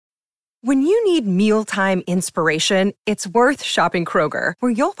When you need mealtime inspiration, it's worth shopping Kroger,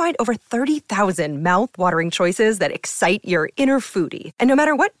 where you'll find over 30,000 mouth-watering choices that excite your inner foodie. And no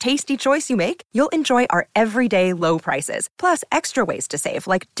matter what tasty choice you make, you'll enjoy our everyday low prices, plus extra ways to save,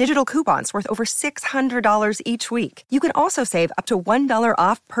 like digital coupons worth over $600 each week. You can also save up to $1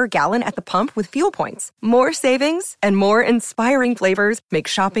 off per gallon at the pump with fuel points. More savings and more inspiring flavors make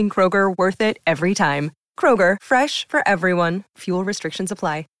shopping Kroger worth it every time. Kroger, fresh for everyone. Fuel restrictions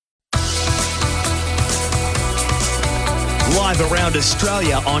apply. Live around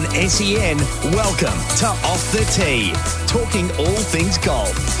Australia on SEN, welcome to Off the Tee, talking all things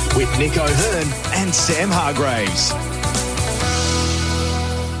golf with Nick O'Hearn and Sam Hargraves.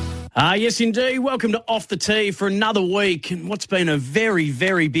 Yes, indeed. Welcome to Off the Tee for another week. And what's been a very,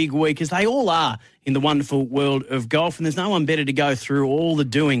 very big week, as they all are in the wonderful world of golf. And there's no one better to go through all the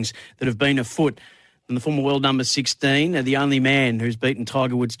doings that have been afoot than the former world number 16, the only man who's beaten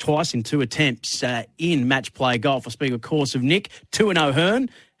Tiger Woods twice in 2 attempts in match play golf. I speak, of course, of Nick, 2-0 O'Hearn.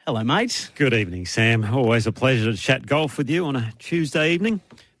 Hello, mate. Good evening, Sam. Always a pleasure to chat golf with you on a Tuesday evening.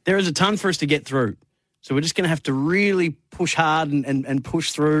 There is a ton for us to get through, so we're just going to have to really push hard and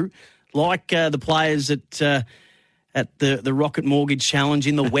push through, like the players at the Rocket Mortgage Challenge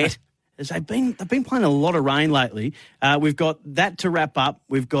in the wet. As they've been playing a lot of rain lately. We've got that to wrap up.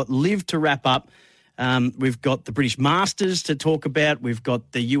 We've got Live to wrap up. We've got the British Masters to talk about. We've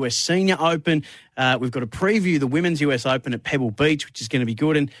got the US Senior Open. We've got to preview the Women's US Open at Pebble Beach, which is going to be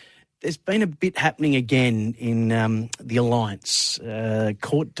good. And there's been a bit happening again in the Alliance.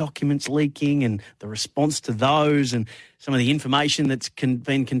 Court documents leaking and the response to those, and some of the information that's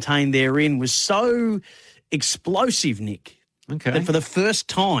been contained therein was so explosive, Nick, that for the first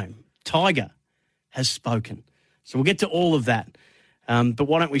time, Tiger has spoken. So we'll get to all of that. But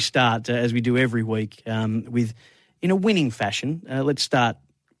why don't we start, as we do every week, with, in a winning fashion, let's start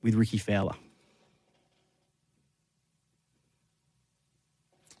with Rickie Fowler.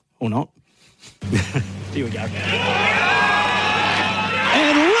 Or not. Here we go. And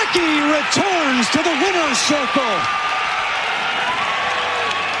Rickie returns to the winner's circle.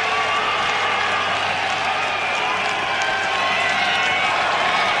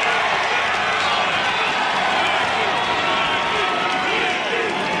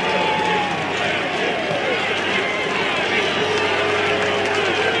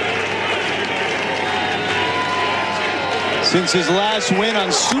 Since his last win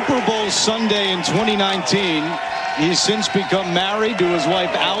on Super Bowl Sunday in 2019, he has since become married to his wife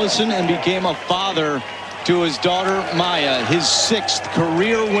Allison and became a father to his daughter Maya, his 6th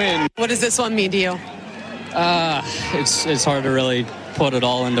career win. What does this one mean to you? It's hard to really put it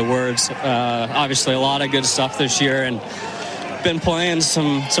all into words. Obviously a lot of good stuff this year, and been playing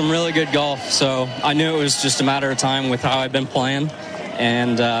some really good golf, so I knew it was just a matter of time with how I've been playing.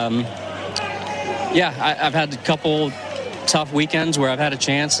 And I've had a couple tough weekends where I've had a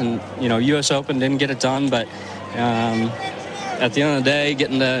chance, and US Open didn't get it done, but at the end of the day,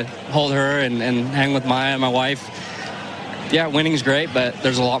 getting to hold her and hang with Maya, my wife, winning's great, but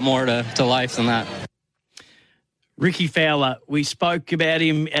there's a lot more to life than that. Rickie Fowler, we spoke about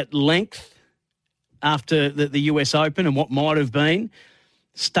him at length after the US Open and what might have been.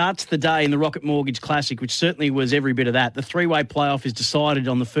 Starts the day in the Rocket Mortgage Classic, which certainly was every bit of that. The 3-way playoff is decided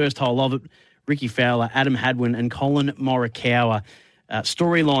on the first hole of it. Rickie Fowler, Adam Hadwin and Collin Morikawa.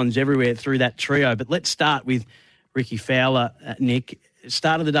 Storylines everywhere through that trio. But let's start with Rickie Fowler, Nick.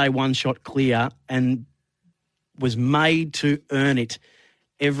 Started the day 1 shot clear and was made to earn it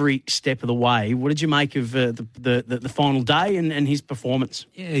every step of the way. What did you make of the final day and his performance?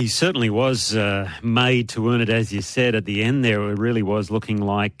 Yeah, he certainly was made to earn it, as you said at the end there. It really was looking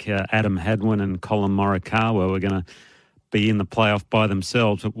like Adam Hadwin and Collin Morikawa were going to be in the playoff by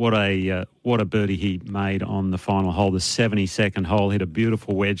themselves. But what a birdie he made on the final hole, the 72nd hole. Hit a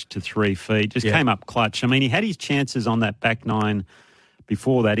beautiful wedge to 3 feet. Just came up clutch. I mean, he had his chances on that back nine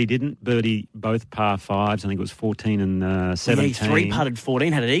before that. He didn't birdie both par fives. I think it was 14 and 17. Yeah, he 3-putted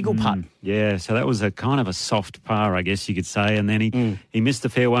 14, had an eagle putt. Yeah, so that was a kind of a soft par, I guess you could say. And then he missed the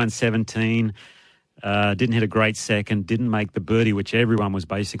fairway on 17. Didn't hit a great second, didn't make the birdie, which everyone was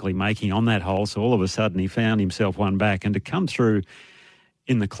basically making on that hole. So all of a sudden he found himself one back. And to come through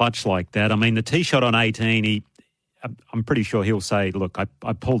in the clutch like that, I mean, the tee shot on 18, I'm pretty sure he'll say, look,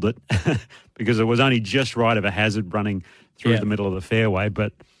 I pulled it because it was only just right of a hazard running through the middle of the fairway.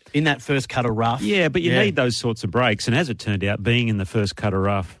 But in that first cut of rough. Yeah, but you need those sorts of breaks. And as it turned out, being in the first cut of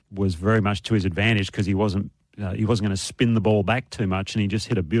rough was very much to his advantage because he wasn't going to spin the ball back too much, and he just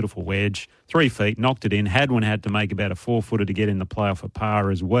hit a beautiful wedge, 3 feet, knocked it in. Hadwin had to make about a 4-footer to get in the playoff at par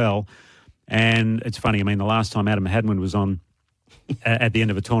as well. And it's funny, I mean, the last time Adam Hadwin was on at the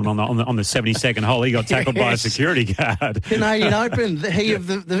end of a tournament on the 72nd hole. He got tackled by a security guard. Canadian Open, he of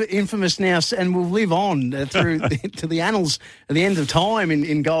the infamous now, and will live on through to the annals at the end of time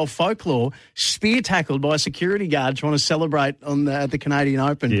in golf folklore, spear tackled by a security guard trying to celebrate on the Canadian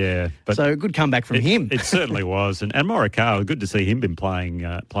Open. Yeah. But so a good comeback from him. It certainly was. And Morikawa, good to see him been playing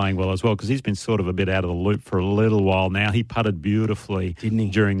well as well, because he's been sort of a bit out of the loop for a little while now. He putted beautifully, didn't he,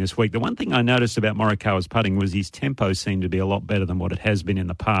 during this week. The one thing I noticed about Morikawa's putting was his tempo seemed to be a lot better than what it has been in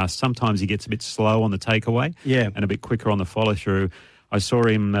the past. Sometimes he gets a bit slow on the takeaway and a bit quicker on the follow-through. I saw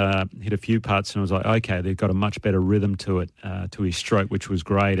him hit a few putts and I was like, okay, they've got a much better rhythm to it, to his stroke, which was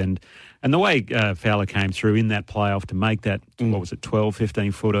great. And the way Fowler came through in that playoff to make that, 12,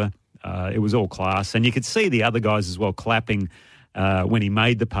 15-footer, it was all class. And you could see the other guys as well clapping when he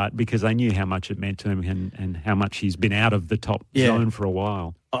made the putt, because they knew how much it meant to him and how much he's been out of the top zone for a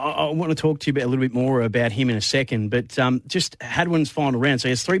while. I want to talk to you a little bit more about him in a second, but just Hadwin's final round. So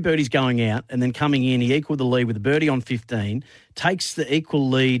he has 3 birdies going out, and then coming in, he equalled the lead with a birdie on 15, takes the equal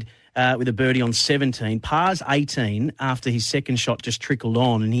lead with a birdie on 17, pars 18 after his second shot just trickled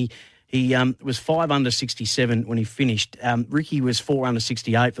on, and he was 5 under 67 when he finished. Ricky was 4 under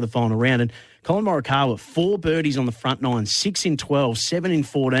 68 for the final round, and Colin Morikawa, 4 birdies on the front 9, 6 in 12, 7 in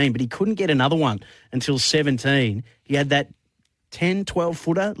 14, but he couldn't get another one until 17. He had that 10,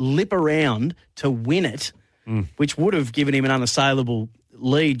 12-footer lip around to win it, which would have given him an unassailable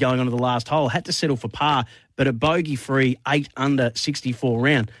lead going on to the last hole. Had to settle for par, but a bogey-free 8 under 64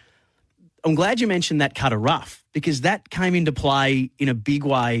 round. I'm glad you mentioned that cut of rough, because that came into play in a big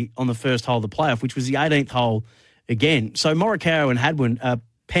way on the first hole of the playoff, which was the 18th hole again. So Morikawa and Hadwin,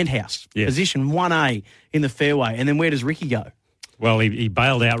 penthouse, position 1A in the fairway. And then where does Ricky go? Well, he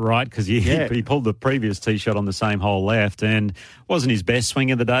bailed outright because he pulled the previous tee shot on the same hole left, and wasn't his best swing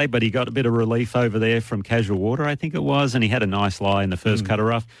of the day, but he got a bit of relief over there from Casual Water, I think it was, and he had a nice lie in the first cut of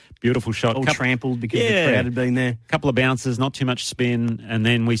rough. Beautiful shot. All trampled because the crowd had been there. A couple of bounces, not too much spin, and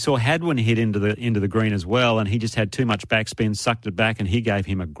then we saw Hadwin hit into the green as well, and he just had too much backspin, sucked it back, and he gave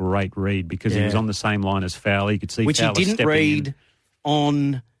him a great read because he was on the same line as Fowler. You could see Fowler he didn't read in.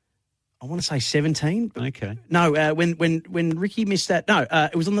 On, I want to say 17. Okay. No, when Ricky missed that,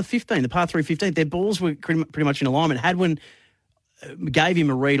 it was on the 15, the par 3 15. Their balls were pretty much in alignment. Hadwin gave him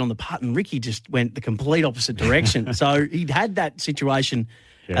a read on the putt, and Ricky just went the complete opposite direction. So he'd had that situation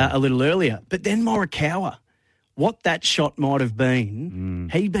a little earlier. But then Morikawa, what that shot might have been,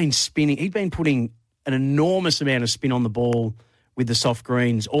 he'd been spinning, he'd been putting an enormous amount of spin on the ball with the soft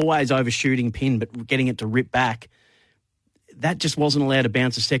greens, always overshooting pin, but getting it to rip back. That just wasn't allowed to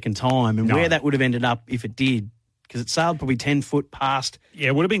bounce a second time. And where that would have ended up if it did, because it sailed probably 10 foot past. Yeah,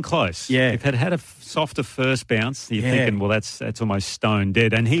 it would have been close. Yeah. If it had a softer first bounce, you're thinking, well, that's almost stone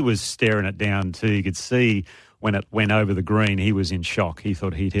dead. And he was staring it down too. You could see when it went over the green, he was in shock. He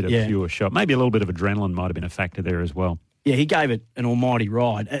thought he'd hit a fewer shot. Maybe a little bit of adrenaline might have been a factor there as well. Yeah, he gave it an almighty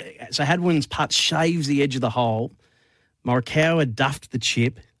ride. So Hadwin's putt shaves the edge of the hole. Morikawa duffed the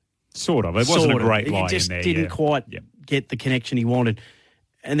chip. Sort of. It wasn't a great lie in there. He just didn't quite get the connection he wanted.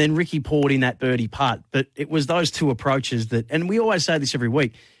 And then Ricky poured in that birdie putt. But it was those two approaches that, and we always say this every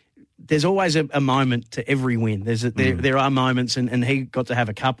week, there's always a moment to every win. There are moments, and he got to have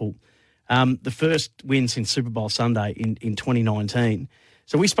a couple. The first win since Super Bowl Sunday in 2019.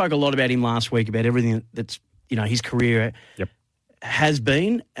 So we spoke a lot about him last week, about everything that's, his career has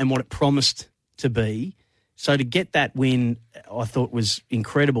been and what it promised to be. So to get that win, I thought was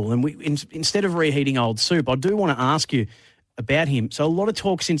incredible. And instead of reheating old soup, I do want to ask you about him. So a lot of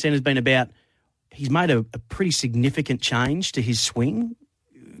talk since then has been about he's made a pretty significant change to his swing.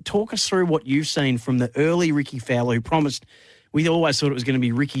 Talk us through what you've seen from the early Ricky Fowler, who promised, we always thought it was going to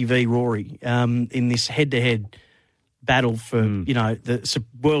be Ricky v. Rory in this head-to-head battle for, the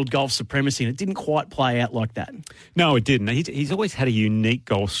world golf supremacy, and it didn't quite play out like that. No, it didn't. He's always had a unique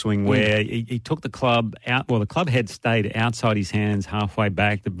golf swing where he took the club out, well, the club head stayed outside his hands halfway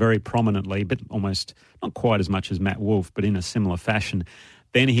back very prominently, but almost not quite as much as Matt Wolff, but in a similar fashion.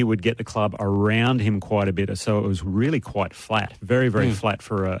 Then he would get the club around him quite a bit, so it was really quite flat, very, very flat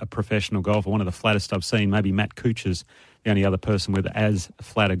for a professional golfer, one of the flattest I've seen. Maybe Matt Kuchar's the only other person with as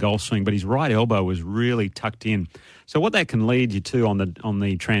flat a golf swing, but his right elbow was really tucked in. So what that can lead you to on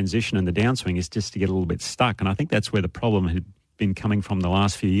the transition and the downswing is just to get a little bit stuck, and I think that's where the problem had been coming from the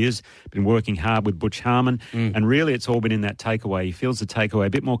last few years. Been working hard with Butch Harmon, and really it's all been in that takeaway. He feels the takeaway a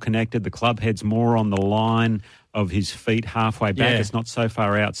bit more connected. The club head's more on the line of his feet halfway back. It's not so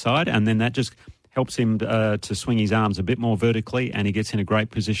far outside, and then that just helps him to swing his arms a bit more vertically, and he gets in a great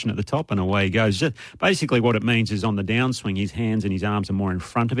position at the top, and away he goes. Just basically what it means is on the downswing, his hands and his arms are more in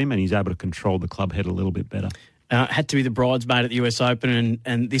front of him, and he's able to control the club head a little bit better. Had to be the bridesmaid at the US Open,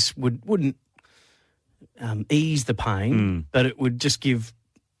 and this wouldn't ease the pain, but it would just give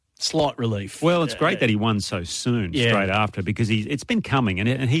slight relief. Well, it's great that he won so soon, straight after, because it's been coming.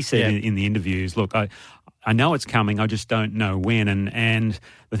 And he said in the interviews, look, I know it's coming, I just don't know when. And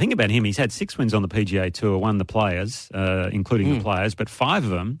the thing about him, he's had 6 wins on the PGA Tour, won the Players, including the Players, but 5 of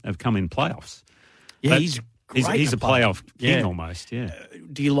them have come in playoffs. Yeah, but he's great. He's a playoff king almost,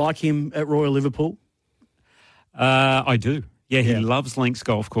 Do you like him at Royal Liverpool? I do. Yeah, he loves links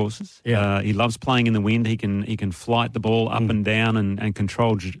golf courses. Yeah. He loves playing in the wind. He can flight the ball up and down and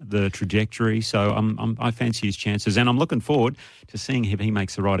control the trajectory. So I fancy his chances, and I'm looking forward to seeing if he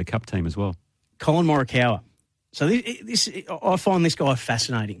makes the Ryder Cup team as well. Colin Morikawa. So I find this guy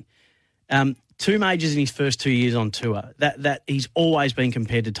fascinating. 2 majors in his first 2 years on tour. That he's always been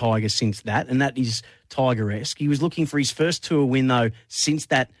compared to Tiger since that, and that is Tiger-esque. He was looking for his first tour win, though, since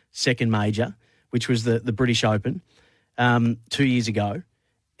that second major, which was the British Open. 2 years ago.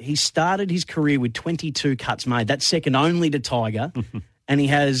 He started his career with 22 cuts made. That's second only to Tiger. And he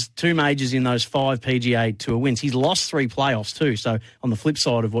has 2 majors in those 5 PGA Tour wins. He's lost 3 playoffs too. So on the flip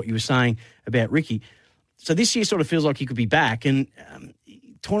side of what you were saying about Ricky. So this year sort of feels like he could be back. And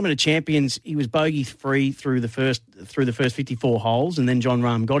Tournament of Champions, he was bogey-free through the first 54 holes, and then Jon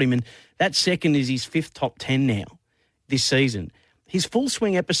Rahm got him. And that second is his 5th top 10 now this season. His full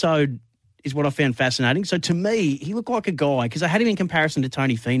swing episode is what I found fascinating. So to me, he looked like a guy, because I had him in comparison to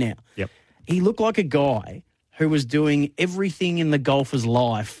Tony Finau. Yep. He looked like a guy who was doing everything in the golfer's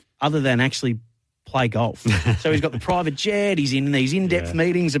life other than actually play golf. So he's got the private jet, he's in these in-depth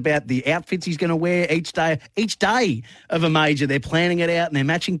meetings about the outfits he's going to wear each day. Each day of a major, they're planning it out and they're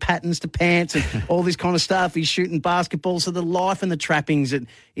matching patterns to pants and all this kind of stuff. He's shooting basketball. So the life and the trappings in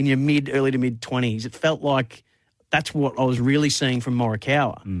your early to mid-20s, it felt like that's what I was really seeing from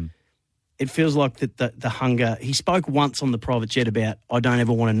Morikawa. It feels like the hunger. He spoke once on the private jet about, I don't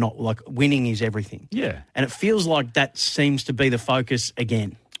ever want to not, like, winning is everything. Yeah. And it feels like that seems to be the focus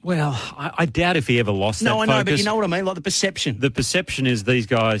again. Well, I doubt if he ever lost that focus. No, I know, but you know what I mean? Like the perception. The perception is these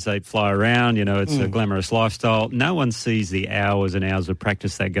guys, they fly around, it's a glamorous lifestyle. No one sees the hours and hours of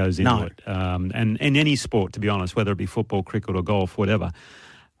practice that goes into it. And in any sport, to be honest, whether it be football, cricket or golf, whatever,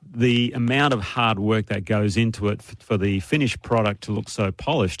 the amount of hard work that goes into it for the finished product to look so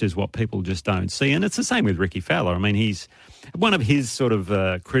polished is what people just don't see. And it's the same with Ricky Fowler. I mean, he's one of his sort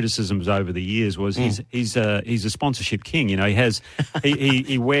of criticisms over the years was he's a sponsorship king.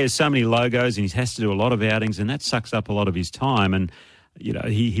 He wears so many logos and he has to do a lot of outings, and that sucks up a lot of his time. And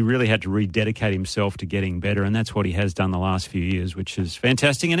he really had to rededicate himself to getting better, and that's what he has done the last few years, which is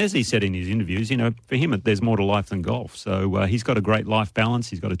fantastic. And as he said in his interviews, for him, there's more to life than golf. So he's got a great life balance.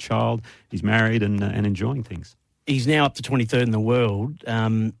 He's got a child. He's married and enjoying things. He's now up to 23rd in the world.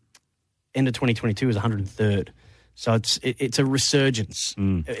 End of 2022 is 103rd. So it's a resurgence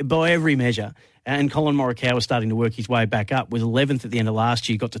by every measure. And Colin Morikawa was starting to work his way back up. Was 11th at the end of last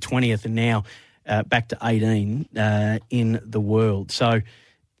year, got to 20th, and now back to 18 in the world. So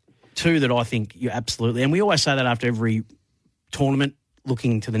 2 that I think you absolutely, and we always say that after every tournament,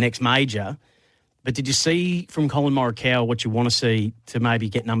 looking to the next major. But did you see from Colin Morikawa what you want to see to maybe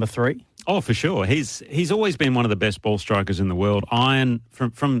get number 3? Oh, for sure. He's always been one of the best ball strikers in the world. Iron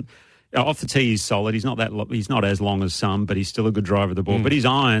from off the tee, he's solid. He's not as long as some, but he's still a good driver of the ball. But his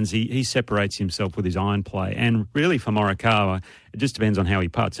irons, he separates himself with his iron play. And really for Morikawa, it just depends on how he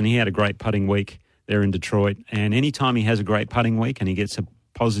putts. And he had a great putting week there in Detroit. And anytime he has a great putting week and he gets a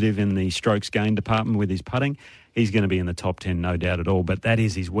positive in the strokes gain department with his putting, he's going to be in the top 10, no doubt at all. But that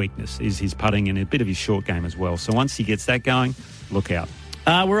is his weakness, is his putting and a bit of his short game as well. So once he gets that going, look out.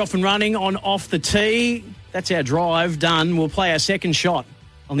 We're off and running on Off the Tee. That's our drive done. We'll play our second shot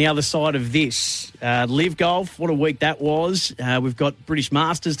on the other side of this. Live Golf, what a week that was. We've got British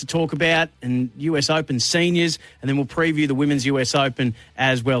Masters to talk about and US Open Seniors, and then we'll preview the Women's US Open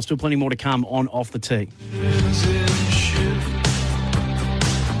as well. Still plenty more to come on Off the Tee.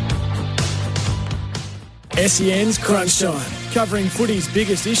 SEN's Crunch Time, covering footy's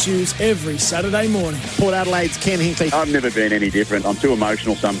biggest issues every Saturday morning. Port Adelaide's Ken Hinkley. I've never been any different. I'm too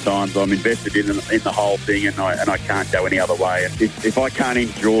emotional sometimes. I'm invested in the whole thing, and I can't go any other way. And if I can't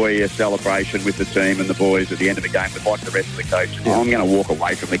enjoy a celebration with the team and the boys at the end of the game, like the rest of the coaches, I'm going to walk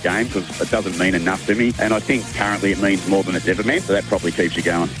away from the game because it doesn't mean enough to me. And I think currently it means more than it's ever meant, so that probably keeps you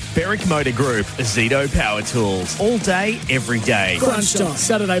going. Berwick Motor Group, Zito Power Tools, all day, every day. Crunch Time,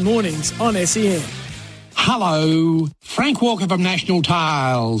 Saturday mornings on SEN. Hello, Frank Walker from National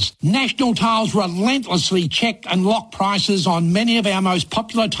Tiles. National Tiles relentlessly check and lock prices on many of our most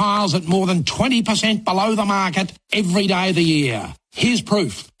popular tiles at more than 20% below the market every day of the year. Here's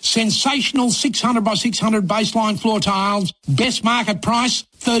proof. Sensational 600 by 600 baseline floor tiles. Best market price,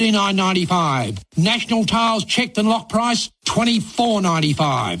 $39.95. National Tiles checked and lock price,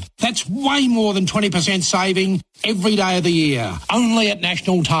 $24.95. That's way more than 20% saving every day of the year. Only at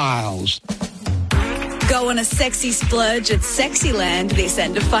National Tiles. Go on a sexy splurge at Sexyland this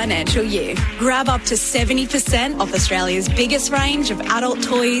end of financial year. Grab up to 70% off Australia's biggest range of adult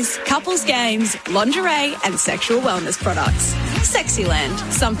toys, couples games, lingerie and sexual wellness products. Sexyland,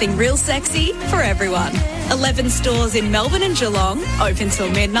 something real sexy for everyone. 11 stores in Melbourne and Geelong, open till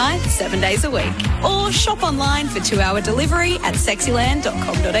midnight, 7 days a week. Or shop online for 2-hour delivery at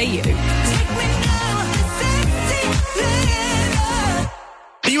sexyland.com.au.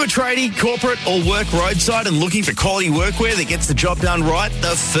 Are you a tradie, corporate or work roadside and looking for quality workwear that gets the job done right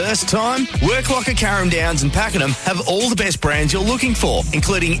the first time? Worklocker, Carrum Downs and Pakenham have all the best brands you're looking for,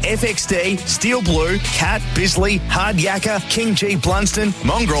 including FXD, Steel Blue, Cat, Bisley, Hard Yakka, King G, Blunston,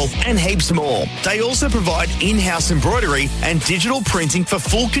 Mongrel and heaps more. They also provide in-house embroidery and digital printing for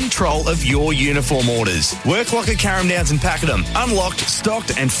full control of your uniform orders. Worklocker, Carrum Downs and Pakenham. Unlocked,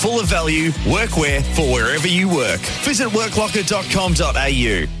 stocked and full of value workwear for wherever you work. Visit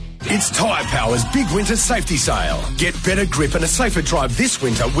worklocker.com.au. It's Tyre Power's big winter safety sale. Get better grip and a safer drive this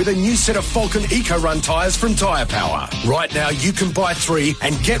winter with a new set of Falcon Eco Run tyres from Tyre Power. Right now you can buy 3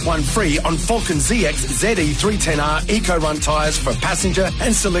 and get 1 free on Falcon ZX ZE 310R Eco Run tyres for passenger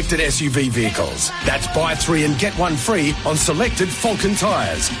and selected SUV vehicles. That's buy 3 and get 1 free on selected Falcon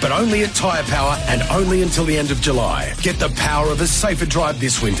tyres, but only at Tyre Power and only until the end of July. Get the power of a safer drive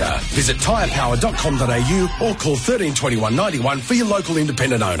this winter. Visit tyrepower.com.au or call 13 21 91 for your local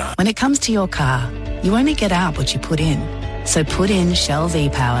independent owner. When it comes to your car, you only get out what you put in. So put in Shell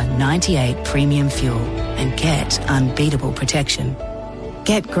V-Power 98 Premium Fuel and get unbeatable protection.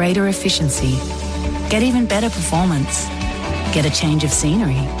 Get greater efficiency. Get even better performance. Get a change of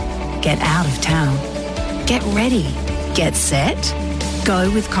scenery. Get out of town. Get ready. Get set.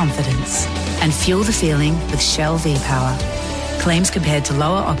 Go with confidence. And fuel the feeling with Shell V-Power. Claims compared to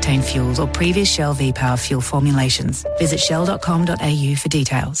lower octane fuels or previous Shell V-Power fuel formulations. Visit shell.com.au for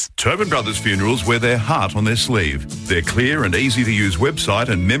details. Tobin Brothers Funerals wear their heart on their sleeve. Their clear and easy-to-use website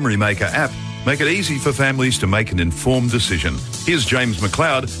and Memory Maker app make it easy for families to make an informed decision. Here's James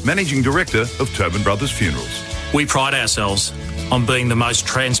McLeod, Managing Director of Tobin Brothers Funerals. We pride ourselves on being the most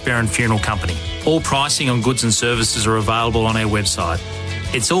transparent funeral company. All pricing on goods and services are available on our website.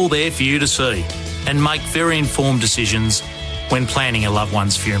 It's all there for you to see and make very informed decisions when planning a loved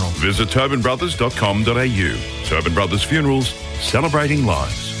one's funeral. Visit tobinbrothers.com.au. Tobin Brothers Funerals, celebrating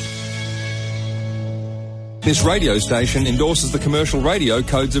lives. This radio station endorses the commercial radio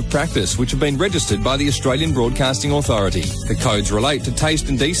codes of practice, which have been registered by the Australian Broadcasting Authority. The codes relate to taste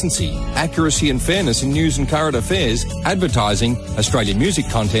and decency, accuracy and fairness in news and current affairs, advertising, Australian music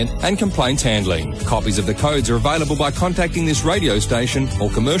content and complaints handling. Copies of the codes are available by contacting this radio station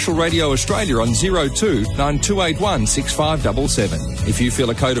or Commercial Radio Australia on 02 9281 6577. If you feel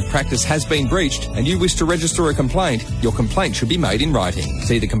a code of practice has been breached and you wish to register a complaint, your complaint should be made in writing.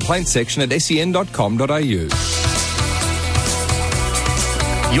 See the complaints section at sen.com.au.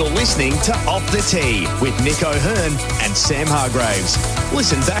 You're listening to Off the Tee with Nick O'Hearn and Sam Hargraves.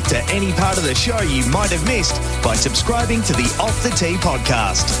 Listen back to any part of the show you might have missed by subscribing to the Off the Tee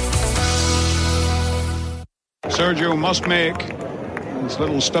podcast. Sergio must make this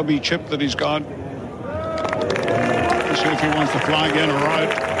little stubby chip that he's got. Let's see if he wants the flag in or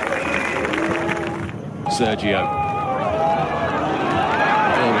out. Sergio.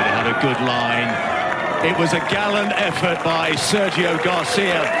 Oh, they had a good line. It was a gallant effort by Sergio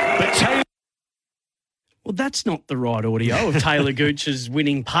Garcia, but Taylor... Well, that's not the right audio of Taylor Gooch's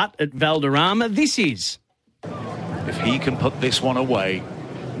winning putt at Valderrama. This is. If he can put this one away,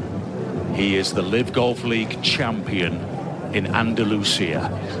 he is the Live Golf League champion in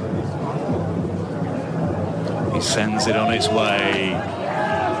Andalusia. He sends it on its way.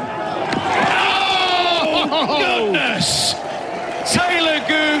 Oh, goodness! Taylor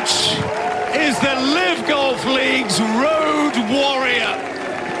Gooch is the Live Golf League's road warrior.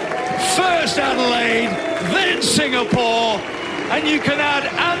 First Adelaide, then Singapore, and you can add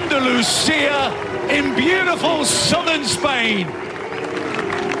Andalusia in beautiful southern Spain.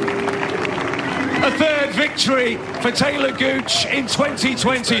 A third victory for Taylor Gooch in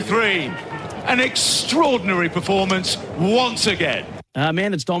 2023. An extraordinary performance once again.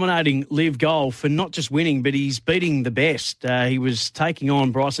 Man that's dominating Live Golf and not just winning, but he's beating the best. He was taking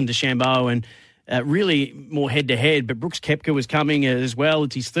on Bryson DeChambeau and really more head-to-head, but Brooks Koepka was coming as well.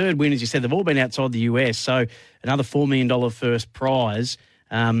 It's his third win, as you said. They've all been outside the US, so another $4 million first prize.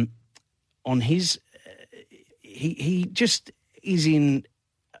 On his, he just is in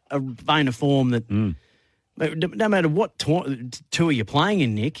a vein of form that no matter what tour you're playing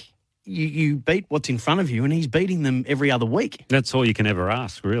in, Nick, you beat what's in front of you, and he's beating them every other week. That's all you can ever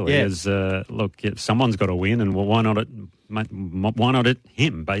ask, really. Yeah. Is look, if someone's got to win, and why not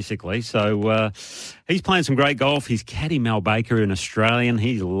him, basically? So he's playing some great golf. His caddy Mel Baker, an Australian,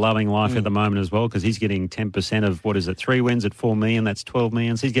 he's loving life at the moment as well, because he's getting 10% of, 3 wins at $4 million. That's $12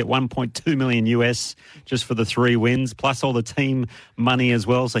 million. So he's get $1.2 million US just for the 3 wins, plus all the team money as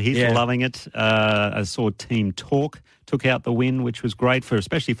well. So he's loving it. I saw Team Talk took out the win, which was great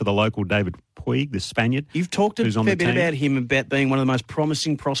especially for the local David Puig, the Spaniard. You've talked a fair bit about him, about being one of the most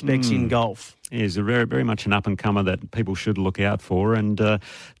promising prospects in golf. He's very, very much an up-and-comer that people should look out for. And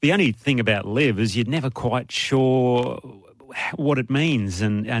the only thing about Liv is you're never quite sure what it means.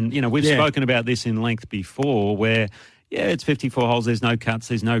 And you know, we've spoken about this in length before where, it's 54 holes, there's no cuts,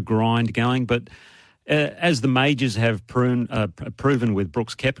 there's no grind going, but as the majors have proven with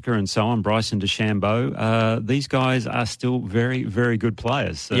Brooks Koepka and so on, Bryson DeChambeau, these guys are still very, very good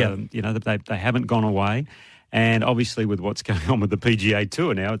players. You know, they haven't gone away. And obviously with what's going on with the PGA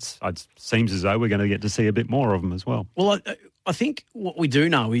Tour now, it seems as though we're going to get to see a bit more of them as well. Well, I think what we do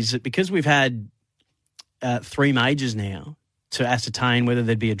know is that because we've had 3 majors now to ascertain whether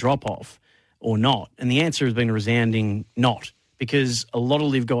there'd be a drop-off or not, and the answer has been a resounding not, because a lot of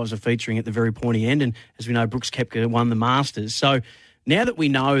live guys are featuring at the very pointy end, and as we know, Brooks Koepka won the Masters. So now that we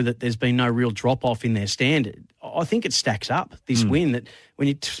know that there's been no real drop-off in their standard, I think it stacks up, this win, that when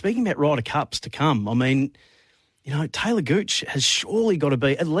you're speaking about Ryder Cups to come, I mean, you know, Taylor Gooch has surely got to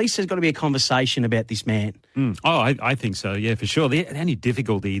be, at least there's got to be a conversation about this man. Oh, I think so, yeah, for sure. The only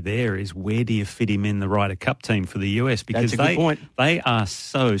difficulty there is where do you fit him in the Ryder Cup team for the US? Because That's a good point. They are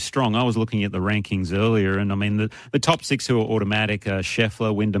so strong. I was looking at the rankings earlier, and I mean, the top 6 who are automatic are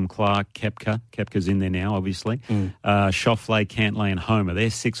Scheffler, Wyndham Clark, Koepka. Koepka's in there now, obviously. Schauffele, Cantlay and Homer. They're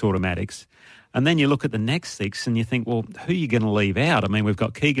 6 automatics. And then you look at the next 6 and you think, well, who are you going to leave out? I mean, we've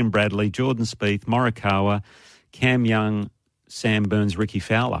got Keegan Bradley, Jordan Spieth, Morikawa, Cam Young, Sam Burns, Ricky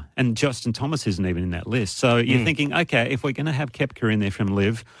Fowler. And Justin Thomas isn't even in that list. So you're thinking, okay, if we're going to have Koepka in there from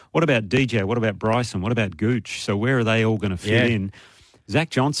Liv, what about DJ? What about Bryson? What about Gooch? So where are they all going to fit in? Zach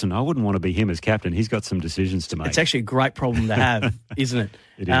Johnson, I wouldn't want to be him as captain. He's got some decisions to make. It's actually a great problem to have, isn't it?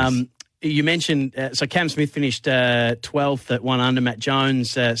 It is. You mentioned, so Cam Smith finished 12th at 1 under, Matt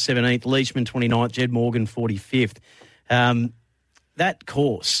Jones 17th, Leishman 29th, Jed Morgan 45th. That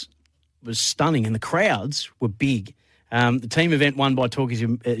course was stunning, and the crowds were big. The team event won by Talk, as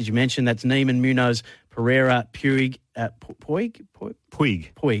you mentioned. That's Neiman, Munoz, Pereira, Puig.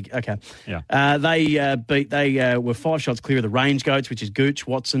 Puig. Okay. Yeah. They were 5 shots clear of the range goats, which is Gooch,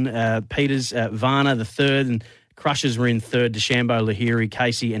 Watson, Peters, Varner the third, and Crushers were in third. DeChambeau, Lahiri,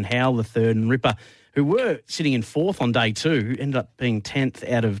 Casey, and Howell the third, and Ripper, who were sitting in 4th on day 2, ended up being 10th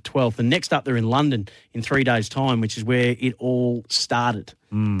out of 12th. And next up, they're in London in 3 days' time, which is where it all started.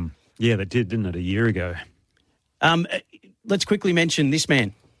 Yeah, they did, didn't it, a year ago? Let's quickly mention this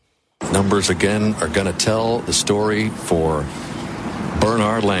man. Numbers again are going to tell the story for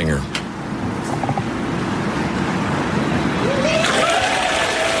Bernhard Langer.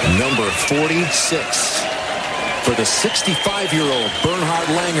 Number 46 for the 65-year-old Bernhard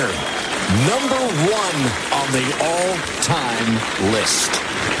Langer. Number 1 on the all-time list.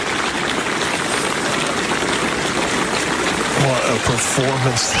 What a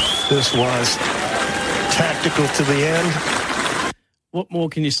performance this was. Tactical to the end. What more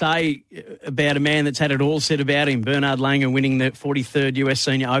can you say about a man that's had it all said about him, Bernhard Langer winning the 43rd US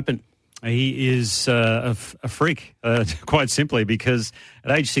Senior Open? He is a freak, quite simply, because at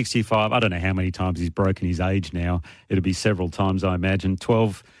age 65, I don't know how many times he's broken his age now. It'll be several times, I imagine.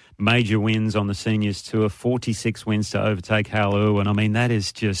 12 major wins on the Seniors Tour, 46 wins to overtake Hal Irwin. I mean, that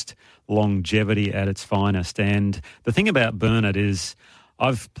is just longevity at its finest. And the thing about Bernhard is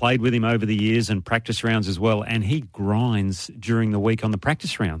I've played with him over the years and practice rounds as well, and he grinds during the week on the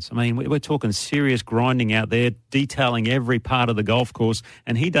practice rounds. I mean, we're talking serious grinding out there, detailing every part of the golf course,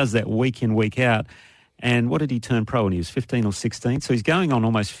 and he does that week in, week out. And what did he turn pro when he was 15 or 16? So he's going on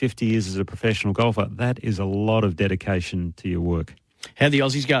almost 50 years as a professional golfer. That is a lot of dedication to your work. How'd the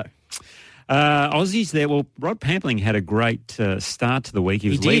Aussies go? Aussies there, well, Rod Pampling had a great start to the week. He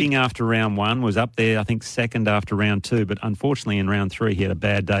was leading after round 1, was up there, I think, second after round 2, but unfortunately in round 3 he had a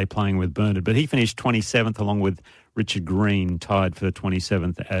bad day playing with Bernhard. But he finished 27th along with Richard Green tied for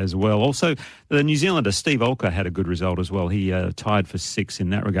 27th as well. Also, the New Zealander Steve Olker had a good result as well. He tied for 6th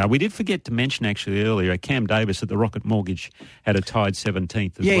in that regard. We did forget to mention actually earlier, Cam Davis at the Rocket Mortgage had a tied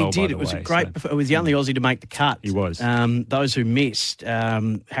 17th as well. Yeah, he did. It was a great. It was the only Aussie to make the cut. He was. Those who missed,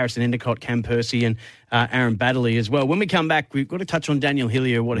 Harrison Endicott, Cam Percy and Aaron Baddeley as well. When we come back, we've got to touch on Daniel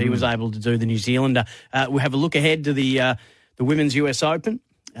Hillier, what he was able to do, the New Zealander. We'll have a look ahead to the Women's US Open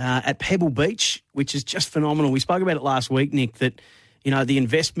at Pebble Beach, which is just phenomenal. We spoke about it last week, Nick, that, the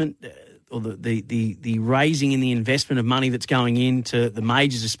investment or the raising in the investment of money that's going into the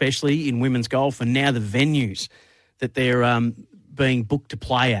majors, especially in women's golf, and now the venues that they're being booked to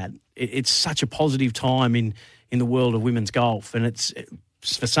play at. It's such a positive time in the world of women's golf, and it's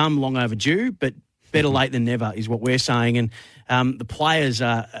for some long overdue, but better late than never is what we're saying. And the players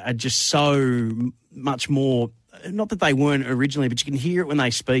are just so much more. Not that they weren't originally, but you can hear it when they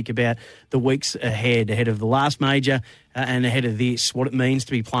speak about the weeks ahead of the last major and ahead of this, what it means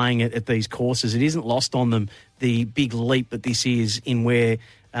to be playing at these courses. It isn't lost on them, the big leap that this is in where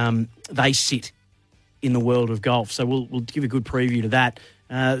they sit in the world of golf. So we'll give a good preview to that.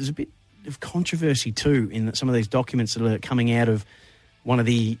 There's a bit of controversy too in some of these documents that are coming out of one of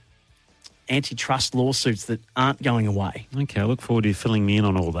the antitrust lawsuits that aren't going away. Okay, I look forward to you filling me in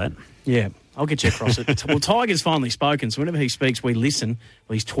on all that. Yeah, I'll get you across it. Well, Tiger's finally spoken, so whenever he speaks, we listen.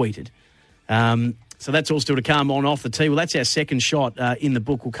 Well, he's tweeted. So that's all still to come on Off the Tee. Well, that's our second shot in the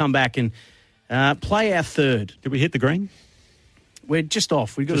book. We'll come back and play our third. Did we hit the green? We're just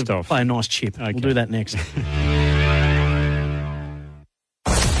off. We've got to play a nice chip. Okay. We'll do that next.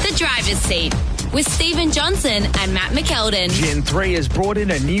 The Driver's Seat with Stephen Johnson and Matt McKeldin. Gen 3 has brought in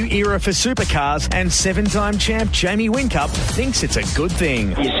a new era for supercars, and 7-time champ Jamie Whincup thinks it's a good thing.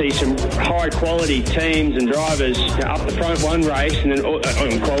 You see some high-quality teams and drivers up the front one race and then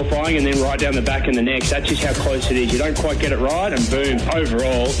on qualifying and then right down the back in the next. That's just how close it is. You don't quite get it right and boom.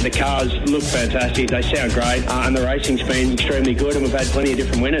 Overall, the cars look fantastic. They sound great and the racing's been extremely good and we've had plenty of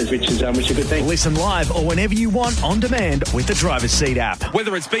different winners, which is a good thing. Listen live or whenever you want on demand with the Driver's Seat app.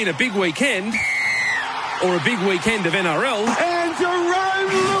 Whether it's been a big weekend or a big weekend of NRL. And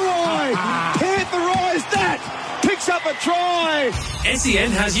Jerome Luai can't the rise that picks up a try. SEN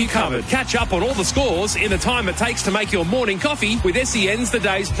has you covered. Catch up on all the scores in the time it takes to make your morning coffee with SEN's The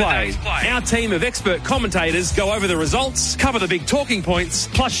Day's Play. Our team of expert commentators go over the results, cover the big talking points,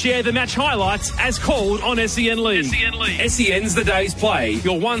 plus share the match highlights as called on SEN League. SEN's The Day's Play,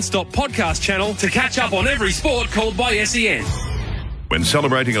 your one-stop podcast channel to catch up on every sport called by SEN. When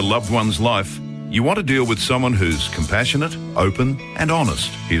celebrating a loved one's life, you want to deal with someone who's compassionate, open and honest.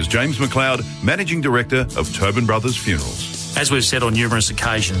 Here's James McLeod, Managing Director of Tobin Brothers Funerals. As we've said on numerous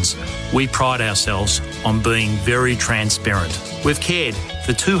occasions, we pride ourselves on being very transparent. We've cared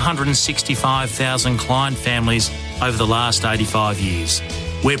for 265,000 client families over the last 85 years.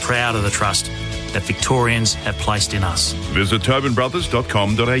 We're proud of the trust that Victorians have placed in us. Visit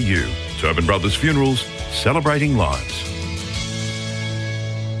tobinbrothers.com.au. Tobin Brothers Funerals, celebrating lives.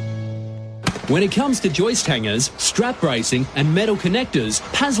 When it comes to joist hangers, strap bracing and metal connectors,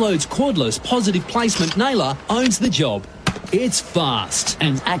 Pazload's cordless positive placement nailer owns the job. It's fast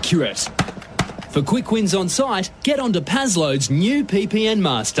and accurate. For quick wins on site, get onto Pazload's new PPN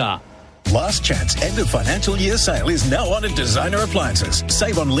Master. Last Chance end of financial year sale is now on at Designer Appliances.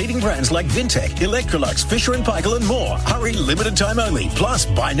 Save on leading brands like Vintech, Electrolux, Fisher & Paykel and more. Hurry, limited time only. Plus,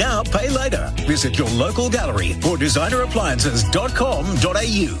 buy now, pay later. Visit your local gallery or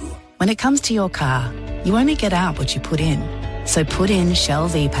designerappliances.com.au. When it comes to your car, you only get out what you put in. So put in Shell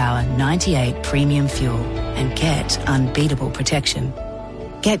V-Power 98 Premium Fuel and get unbeatable protection.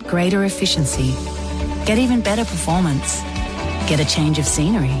 Get greater efficiency. Get even better performance. Get a change of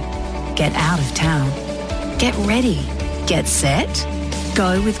scenery. Get out of town. Get ready. Get set.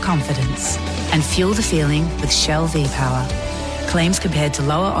 Go with confidence. And fuel the feeling with Shell V-Power. Claims compared to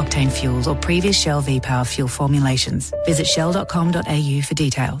lower octane fuels or previous Shell V-Power fuel formulations. Visit shell.com.au for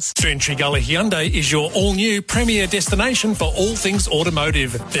details. Ferntree Gully Hyundai is your all-new premier destination for all things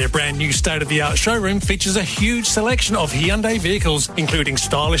automotive. Their brand new state-of-the-art showroom features a huge selection of Hyundai vehicles, including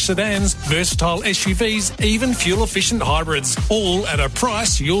stylish sedans, versatile SUVs, even fuel-efficient hybrids, all at a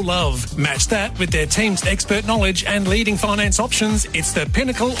price you'll love. Match that with their team's expert knowledge and leading finance options. It's the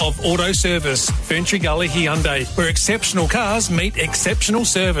pinnacle of auto service. Ferntree Gully Hyundai, where exceptional cars meet exceptional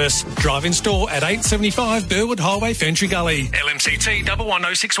service. Drive in store at 875 Burwood Highway, Ferntree Gully. LMCT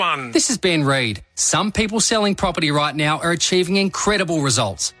 11061. This is Ben Reid. Some people selling property right now are achieving incredible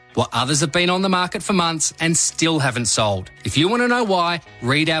results. while others have been on the market for months and still haven't sold. If you want to know why,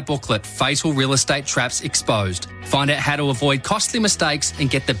 read our booklet, Fatal Real Estate Traps Exposed. Find out how to avoid costly mistakes and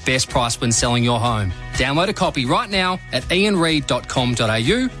get the best price when selling your home. Download a copy right now at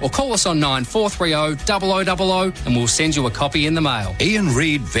ianreid.com.au or call us on 9430 0000 and we'll send you a copy in the mail. Ian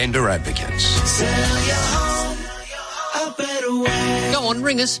Reid Vendor Advocates. Sell your home a better way. Go on,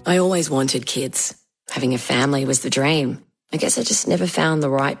 ring us. I always wanted kids. Having a family was the dream. I guess I just never found the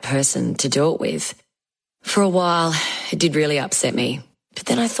right person to do it with. For a while, it did really upset me. But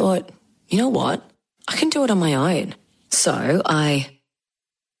then I thought, you know what? I can do it on my own. So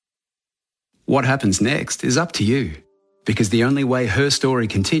What happens next is up to you, because the only way her story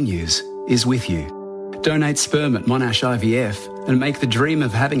continues is with you. Donate sperm at Monash IVF and make the dream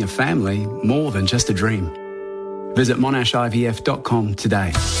of having a family more than just a dream. Visit monashivf.com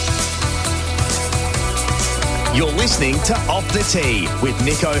today. You're listening to Off the Tee with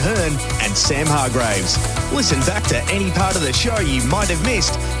Nick O'Hearn and Sam Hargraves. Listen back to any part of the show you might have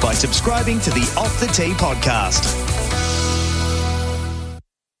missed by subscribing to the Off the Tee podcast.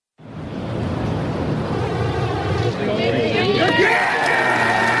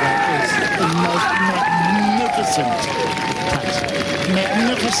 The most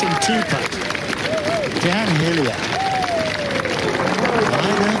magnificent two-putt. Dan Hillier. I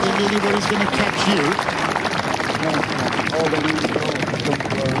don't think anybody's going to catch you. Well,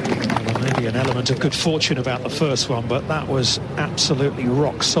 maybe an element of good fortune about the first one, but that was absolutely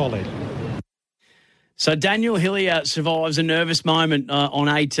rock solid. So Daniel Hillier survives a nervous moment on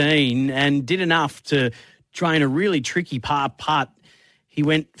 18 and did enough to train a really tricky par putt. He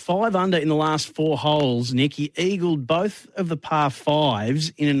went 5 under in the last 4 holes, Nick. He eagled both of the par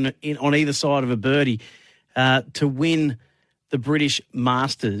 5s on either side of a birdie to win the British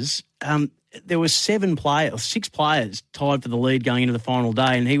Masters. There were 6 players tied for the lead going into the final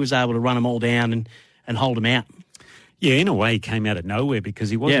day, and he was able to run them all down and hold them out. Yeah, in a way, he came out of nowhere because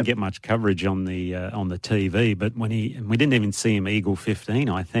he wasn't getting much coverage on the TV. But we didn't even see him eagle 15,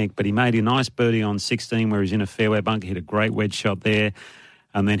 I think. But he made a nice birdie on 16 where he's in a fairway bunker, hit a great wedge shot there,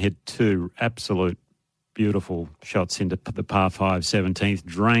 and then hit 2 absolute beautiful shots into the par 5 17th,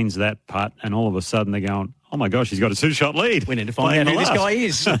 drains that putt, and all of a sudden they're going, oh my gosh, he's got a 2-shot lead. We need to find out who this guy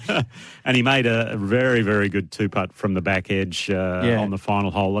is. And he made a very, very good 2-putt from the back edge on the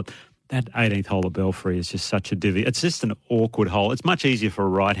final hole. That 18th hole of Belfry is just such a divvy. It's just an awkward hole. It's much easier for a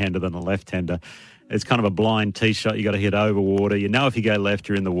right-hander than a left-hander. It's kind of a blind tee shot. You got to hit over water. You know if you go left,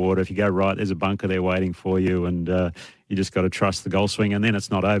 you're in the water. If you go right, there's a bunker there waiting for you, and you just got to trust the golf swing, and then it's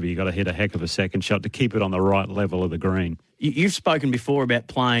not over. You got to hit a heck of a second shot to keep it on the right level of the green. You've spoken before about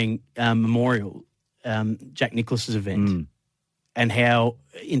playing Memorial, Jack Nicklaus's event, and how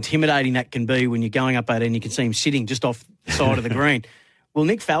intimidating that can be when you're going up 18 and you can see him sitting just off the side of the green. Well,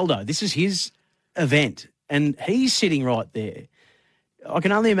 Nick Faldo, this is his event, and he's sitting right there. I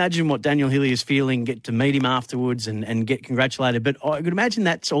can only imagine what Daniel Hillier is feeling, get to meet him afterwards and get congratulated. But I could imagine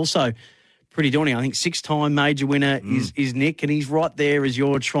that's also pretty daunting. I think 6-time major winner is Nick, and he's right there as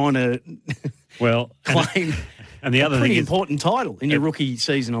you're trying to claim and the other pretty thing important title in your rookie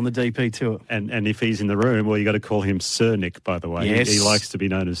season on the DP Tour. And if he's in the room, well, you got to call him Sir Nick, by the way. Yes. He likes to be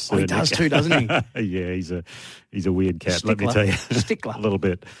known as Sir Nick. He does too, doesn't he? Yeah, he's a weird cat, Stickler. let me tell you. Stickler. A little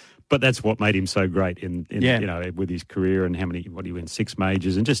bit. But that's what made him so great in with his career and what he win 6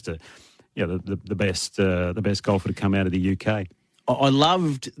 majors and just the best golfer to come out of the UK. I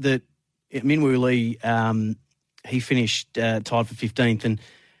loved that Minwoo Lee, he finished tied for 15th,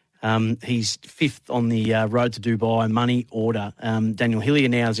 and he's 5th on the road to Dubai money order. Daniel Hillier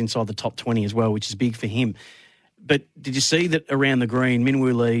now is inside the top 20 as well, which is big for him. But did you see that around the green,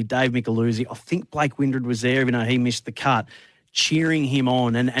 Minwoo Lee, Dave Micheluzzi, I think Blake Windred was there, even though he missed the cut, cheering him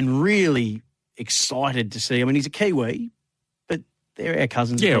on and really excited to see. I mean, he's a Kiwi, but they're our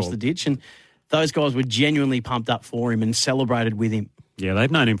cousins across the ditch, and those guys were genuinely pumped up for him and celebrated with him. Yeah, they've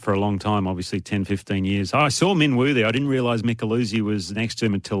known him for a long time, obviously 10, 15 years. I saw Minwoo there. I didn't realise Micheluzzi was next to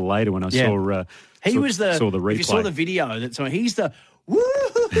him until later when I saw the replay. If you saw the video, he's the woo.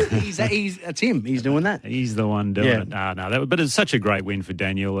 That's him. He's doing that. He's the one doing it. But it's such a great win for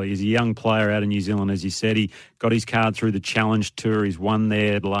Daniel. He's a young player out of New Zealand, as you said. He got his card through the Challenge Tour. He's won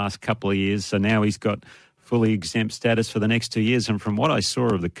there the last couple of years. So now he's got fully exempt status for the next 2 years. And from what I saw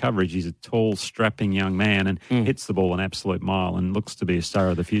of the coverage, he's a tall, strapping young man and hits the ball an absolute mile and looks to be a star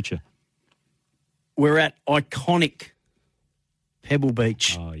of the future. We're at iconic Pebble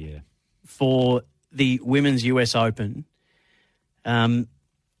Beach for the Women's US Open.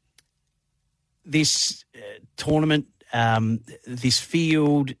 This tournament, this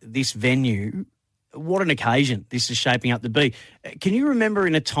field, this venue what an occasion this is shaping up to be. Can you remember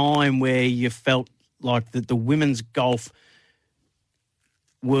in a time where you felt like the women's golf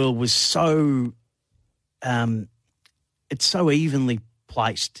world was so it's so evenly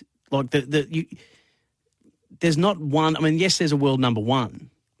placed? Like there's not one. I mean, yes, there's a world number one,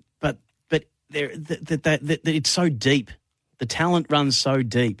 but it's so deep. The talent runs so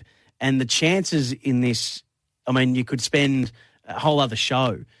deep, and the chances in this. I mean, you could spend a whole other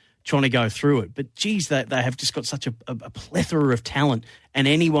show trying to go through it, but geez, they have just got such a plethora of talent, and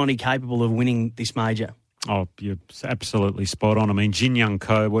anyone capable of winning this major. Oh, you're absolutely spot on. I mean, Jin Young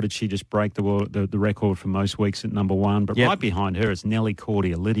Ko, what did she just break the record for most weeks at number one? But right behind her is Nelly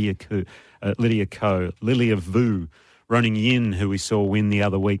Cordia, Lydia Ko, Lilia Vu, Roning Yin, who we saw win the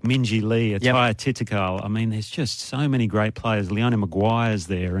other week, Minjee Lee, Ataya Titikal. I mean, there's just so many great players. Leona Maguire's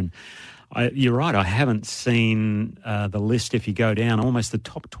there, and you're right, I haven't seen the list. If you go down, almost the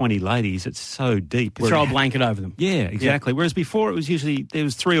top 20 ladies, it's so deep. Throw a blanket over them. Yeah, exactly. Whereas before it was usually, there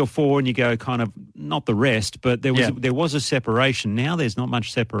was 3 or 4 and you go kind of, not the rest, but there was a separation. Now there's not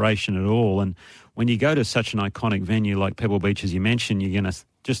much separation at all. And when you go to such an iconic venue like Pebble Beach, as you mentioned, you're going to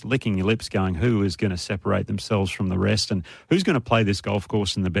just licking your lips going, who is going to separate themselves from the rest and who's going to play this golf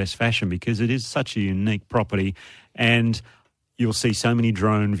course in the best fashion, because it is such a unique property. And you'll see so many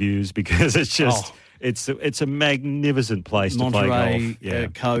drone views because it's just it's a magnificent place to play golf. Monterey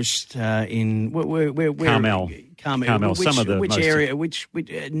Coast in where Carmel. Which area? Which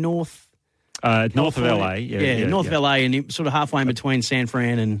north? North of LA. North of LA, and sort of halfway in between San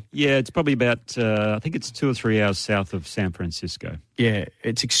Fran and. Yeah, it's probably about I think it's 2 or 3 hours south of San Francisco. Yeah,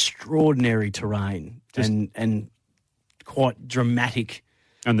 it's extraordinary terrain and quite dramatic.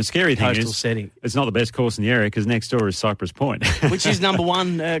 And the scary thing is, it's not the best course in the area because next door is Cypress Point. Which is number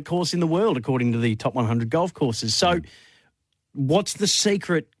one course in the world, according to the top 100 golf courses. So what's the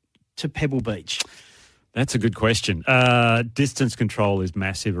secret to Pebble Beach? That's a good question. Distance control is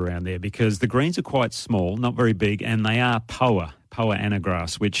massive around there because the greens are quite small, not very big, and they are Poa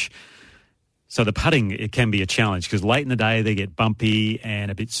Anagrass, which... So the putting, it can be a challenge because late in the day they get bumpy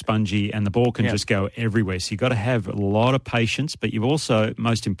and a bit spongy and the ball can just go everywhere. So you've got to have a lot of patience, but you've also,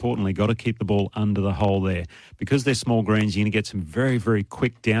 most importantly, got to keep the ball under the hole there. Because they're small greens, you're going to get some very, very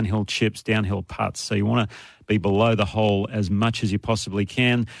quick downhill chips, downhill putts. So you want to be below the hole as much as you possibly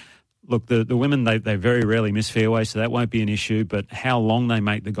can. Look, the women, they very rarely miss fairway, so that won't be an issue. But how long they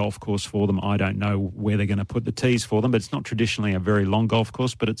make the golf course for them, I don't know where they're going to put the tees for them. But it's not traditionally a very long golf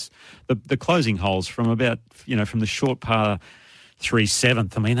course, but it's the closing holes from about, from the short par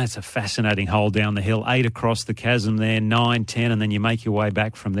 3/7. I mean, that's a fascinating hole down the hill, 8 across the chasm there, 9, 10, and then you make your way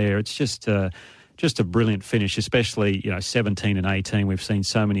back from there. It's just a brilliant finish, especially, 17 and 18. We've seen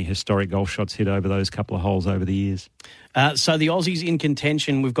so many historic golf shots hit over those couple of holes over the years. So the Aussies in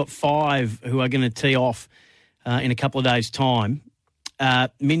contention, we've got 5 who are going to tee off in a couple of days' time.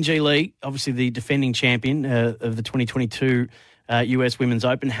 Minjee Lee, obviously the defending champion of the 2022 US Women's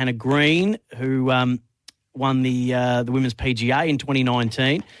Open. Hannah Green, who won the Women's PGA in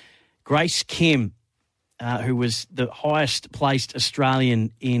 2019. Grace Kim, who was the highest placed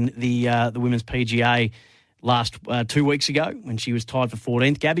Australian in the Women's PGA last 2 weeks ago when she was tied for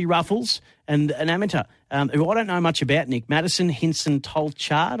 14th. Gabby Ruffles and an amateur who I don't know much about, Nick. Madison Hinson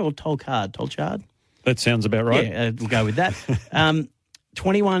Tolchard? That sounds about right. Yeah, we'll go with that.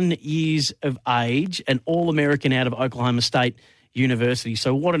 21 years of age, an All-American out of Oklahoma State University.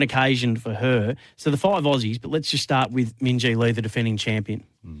 So what an occasion for her. So the 5 Aussies, but let's just start with Minjee Lee, the defending champion.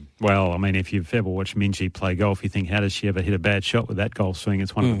 Well, I mean, if you've ever watched Minjee play golf, you think, how does she ever hit a bad shot with that golf swing?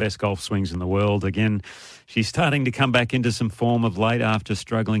 It's one of the best golf swings in the world. Again, she's starting to come back into some form of late after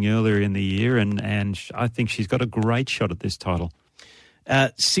struggling earlier in the year, and I think she's got a great shot at this title.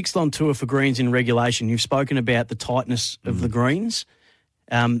 6th on tour for greens in regulation. You've spoken about the tightness of the greens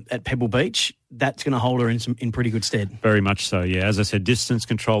at Pebble Beach. That's going to hold her in pretty good stead. Very much so, yeah. As I said, distance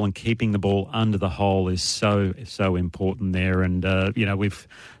control and keeping the ball under the hole is so important there. And, we've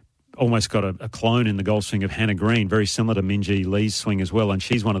almost got a clone in the golf swing of Hannah Green, very similar to Minjee Lee's swing as well. And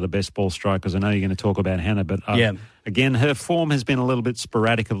she's one of the best ball strikers. I know you're going to talk about Hannah, but again, her form has been a little bit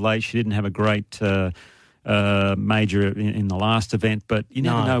sporadic of late. She didn't have a great major in the last event, but you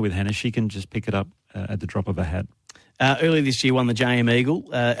never know with Hannah. She can just pick it up at the drop of a hat. Earlier this year won the JM Eagle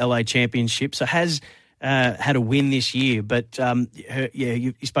LA Championship, so has had a win this year. But,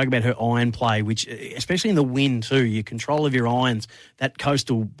 you spoke about her iron play, which, especially in the wind too, your control of your irons, that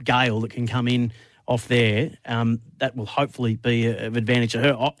coastal gale that can come in off there, that will hopefully be of advantage to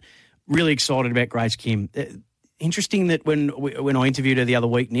her. I'm really excited about Grace Kim. Interesting that when I interviewed her the other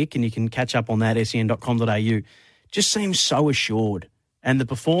week, Nick, and you can catch up on that, sen.com.au, just seems so assured. And the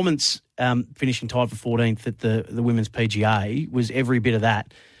performance finishing tied for 14th at the Women's PGA was every bit of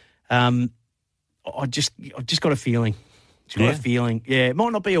that. I've just got a feeling. Got a feeling. Yeah, it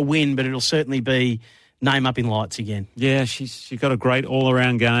might not be a win, but it'll certainly be name up in lights again. Yeah, she's got a great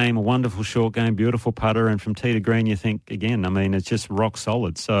all-around game, a wonderful short game, beautiful putter, and from tee to green, you think, again, I mean, it's just rock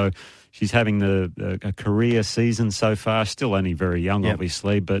solid. So she's having a career season so far, still only very young,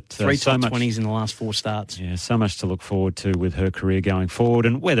 obviously, but 3 top 20s in the last 4 starts. Yeah, so much to look forward to with her career going forward,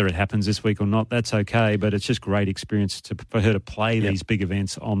 and whether it happens this week or not, that's okay, but it's just great experience for her to play these big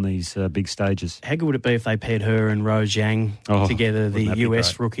events on these big stages. How good would it be if they paired her and Rose Zhang together, the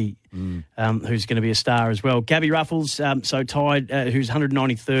US rookie, who's going to be a star as well? Gabby Ruffles, so tied, who's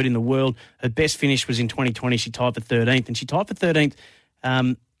 193rd in the world. Her best finish was in 2020. She tied for 13th, and she tied for 13th.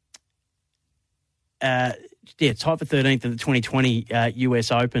 Tied for 13th at the 2020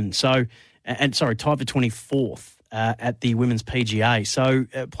 US Open. So, tied for 24th at the Women's PGA. So,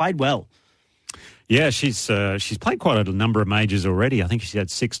 played well. Yeah, she's played quite a number of majors already. I think she's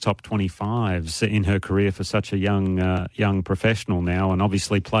had 6 top 25s in her career for such a young professional now, and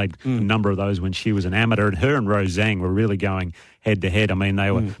obviously played a number of those when she was an amateur. And her and Rose Zhang were really going head-to-head. I mean,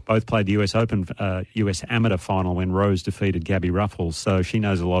 they were both played the US Open, US Amateur final when Rose defeated Gabby Ruffles. So she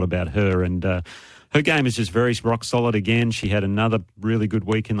knows a lot about her, and her game is just very rock solid again. She had another really good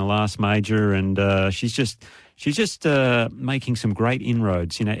week in the last major, and she's just making some great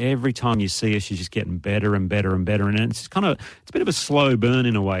inroads. You know, every time you see her, she's just getting better and better and better. And it's a bit of a slow burn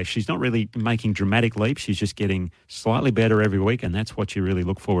in a way. She's not really making dramatic leaps. She's just getting slightly better every week, and that's what you really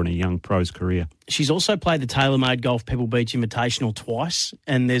look for in a young pro's career. She's also played the TaylorMade Golf Pebble Beach Invitational twice,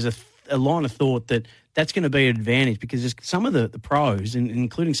 and there's a line of thought that that's going to be an advantage because there's some of the pros,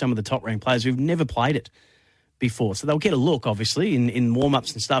 including some of the top-ranked players, who've never played it before. So they'll get a look, obviously, in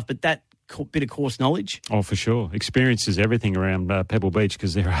warm-ups and stuff, but that bit of course knowledge. Oh, for sure. Experience is everything around Pebble Beach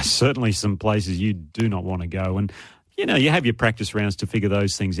because there are certainly some places you do not want to go. And, you know, you have your practice rounds to figure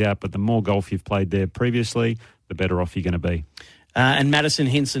those things out, but the more golf you've played there previously, the better off you're going to be. And Madison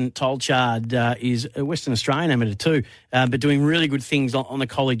Hinson Tolchard is a Western Australian amateur too, but doing really good things on the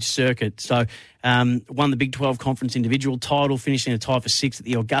college circuit. So won the Big 12 Conference individual title, finishing a tie for 6th at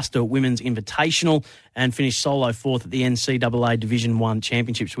the Augusta Women's Invitational, and finished solo 4th at the NCAA Division 1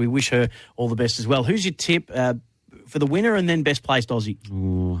 Championship. So we wish her all the best as well. Who's your tip for the winner and then best placed Aussie?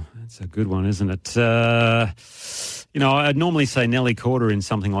 Ooh, that's a good one, isn't it? You know, I'd normally say Nelly Korda in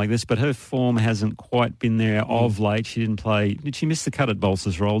something like this, but her form hasn't quite been there of late. She didn't play. Did she miss the cut at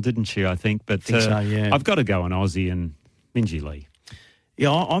Bolster's Roll, didn't she, I think? But I think so, yeah. I've got to go on Aussie and Minjee Lee.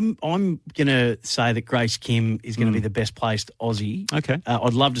 Yeah, I'm going to say that Grace Kim is going to be the best placed Aussie. Okay.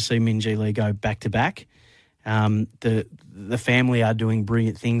 I'd love to see Minjee Lee go back-to-back. The family are doing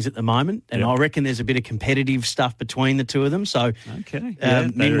brilliant things at the moment, and I reckon there's a bit of competitive stuff between the two of them. So,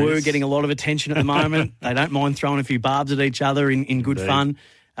 Minwoo getting a lot of attention at the moment. They don't mind throwing a few barbs at each other in good fun.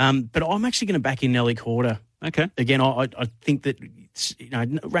 But I'm actually going to back in Nelly Korda. Okay. Again, I think that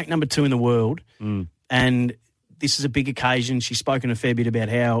ranked number 2 in the world, and this is a big occasion. She's spoken a fair bit about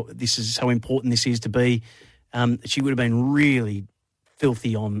how important this is to be. She would have been really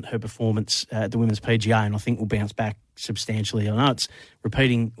filthy on her performance at the Women's PGA, and I think will bounce back substantially. I know it's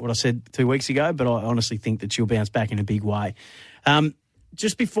repeating what I said 2 weeks ago, but I honestly think that she'll bounce back in a big way.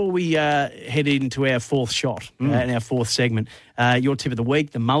 Just before we head into our fourth shot and our fourth segment, your tip of the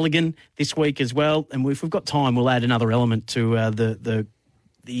week, the Mulligan this week as well, and if we've got time, we'll add another element to the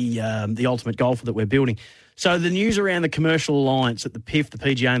ultimate golfer that we're building. So the news around the commercial alliance at the PIF, the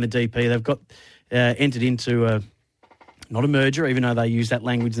PGA and the DP, they've got entered into not a merger, even though they use that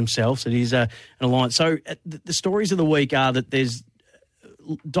language themselves. It is an alliance. So the stories of the week are that there's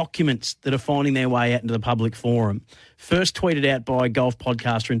documents that are finding their way out into the public forum. First tweeted out by golf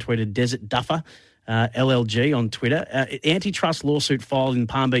podcaster and tweeted Desert Duffer, LLG on Twitter. Antitrust lawsuit filed in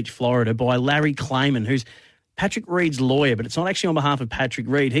Palm Beach, Florida by Larry Clayman, who's Patrick Reed's lawyer, but it's not actually on behalf of Patrick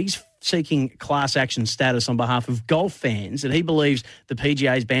Reed. He's seeking class action status on behalf of golf fans that he believes the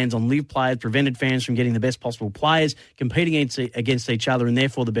PGA's bans on live players prevented fans from getting the best possible players, competing against each other, and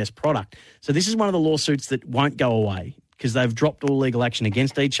therefore the best product. So this is one of the lawsuits that won't go away because they've dropped all legal action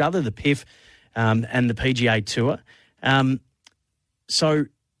against each other, the PIF and the PGA Tour. So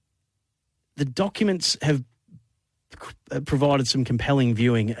the documents have provided some compelling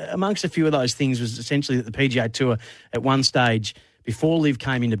viewing. Amongst a few of those things was essentially that the PGA Tour at one stage, before LIV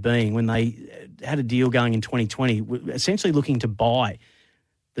came into being, when they had a deal going in 2020, were essentially looking to buy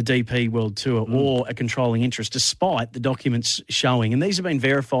the DP World Tour or a controlling interest, despite the documents showing. And these have been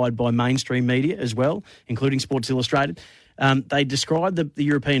verified by mainstream media as well, including Sports Illustrated. They described the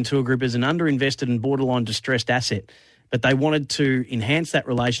European Tour Group as an underinvested and borderline distressed asset. But they wanted to enhance that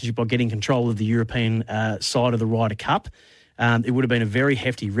relationship by getting control of the European side of the Ryder Cup. It would have been a very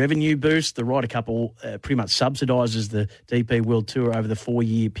hefty revenue boost. The Ryder Cup pretty much subsidises the DP World Tour over the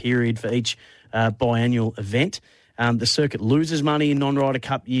 4-year period for each biannual event. The circuit loses money in non-Ryder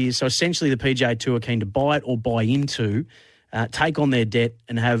Cup years, so essentially the PGA Tour are keen to buy it or buy into, take on their debt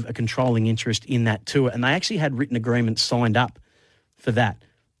and have a controlling interest in that tour. And they actually had written agreements signed up for that.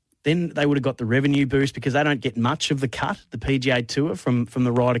 Then they would have got the revenue boost because they don't get much of the cut, the PGA Tour, from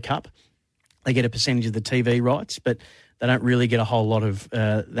the Ryder Cup. They get a percentage of the TV rights, but they don't really get a whole lot of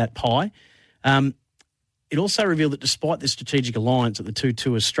that pie. It also revealed that despite the strategic alliance that the two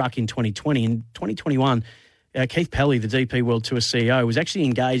tours struck in 2020, in 2021, Keith Pelley, the DP World Tour CEO, was actually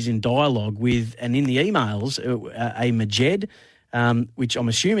engaged in dialogue with, and in the emails, a Majed, which I'm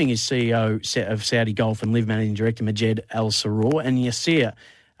assuming is CEO of Saudi Golf and Live Managing Director Majed Al Saror, and Yasir,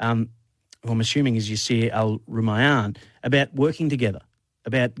 who I'm assuming is Yasir Al Rumayyan, about working together,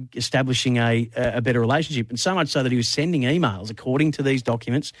 about establishing a better relationship. And so much so that he was sending emails, according to these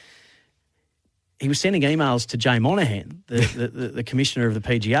documents, he was sending emails to Jay Monahan, the commissioner of the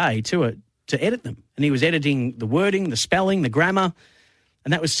PGA, to edit them. And he was editing the wording, the spelling, the grammar,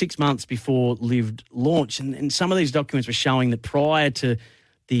 and that was 6 months before Liv launched. And some of these documents were showing that prior to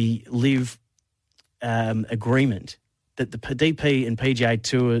the Liv agreement, that the DP and PGA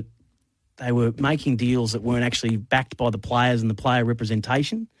Tour, they were making deals that weren't actually backed by the players and the player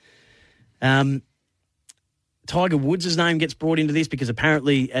representation. Tiger Woods' name gets brought into this because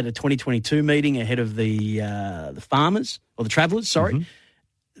apparently at a 2022 meeting ahead of the farmers, or the Travellers, sorry,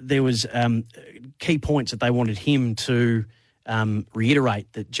 there was key points that they wanted him to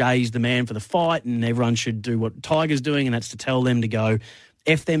reiterate, that Jay's the man for the fight and everyone should do what Tiger's doing, and that's to tell them to go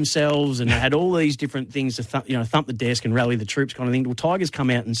F themselves, and they had all these different things to thump the desk and rally the troops kind of thing. Well, Tiger's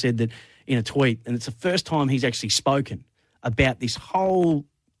come out and said that in a tweet, and it's the first time he's actually spoken about this whole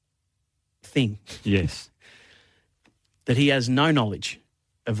thing. Yes. That he has no knowledge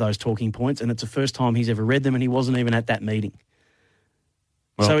of those talking points, and it's the first time he's ever read them, and he wasn't even at that meeting.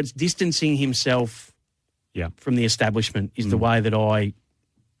 Well, so it's distancing himself from the establishment is the way that I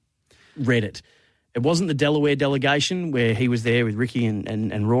read it. It wasn't the Delaware delegation where he was there with Ricky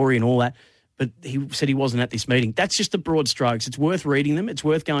and Rory and all that, but he said he wasn't at this meeting. That's just the broad strokes. It's worth reading them. It's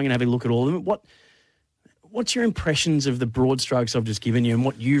worth going and having a look at all of them. What's your impressions of the broad strokes I've just given you and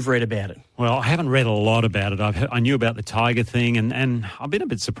what you've read about it? Well, I haven't read a lot about it. I knew about the Tiger thing, and I've been a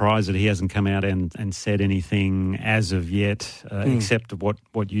bit surprised that he hasn't come out and said anything as of yet, except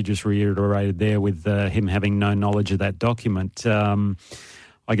what you just reiterated there with him having no knowledge of that document.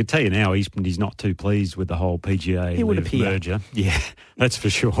 I could tell you now he's not too pleased with the whole PGA merger. Yeah, that's for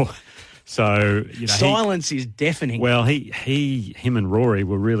sure. So silence is deafening. Well, him and Rory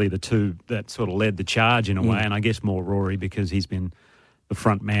were really the two that sort of led the charge in a way, and I guess more Rory because he's been the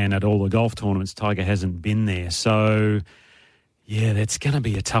front man at all the golf tournaments. Tiger hasn't been there, so yeah, that's going to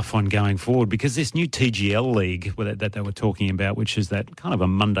be a tough one going forward because this new TGL league that they were talking about, which is that kind of a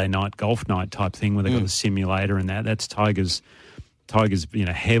Monday night golf night type thing where they've got a simulator and that's Tiger's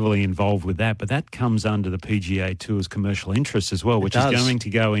heavily involved with that, but that comes under the PGA Tour's commercial interests as well, which is going to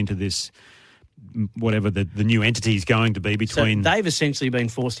go into this, whatever the new entity is going to be between... So they've essentially been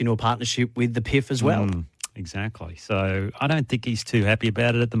forced into a partnership with the PIF as well. Exactly. So I don't think he's too happy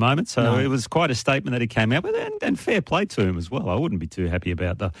about it at the moment. So It was quite a statement that he came out with, and fair play to him as well. I wouldn't be too happy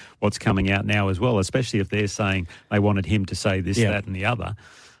about what's coming out now as well, especially if they're saying they wanted him to say this, that and the other.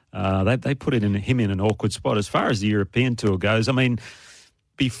 They put him in an awkward spot. As far as the European Tour goes, I mean,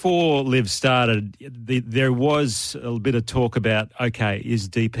 before Liv started, there was a bit of talk about, okay, is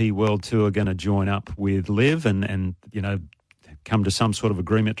DP World Tour going to join up with Liv and come to some sort of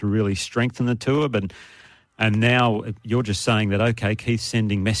agreement to really strengthen the tour? And now you're just saying that, okay, Keith's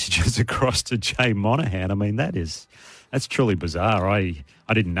sending messages across to Jay Monahan. I mean, that's truly bizarre. I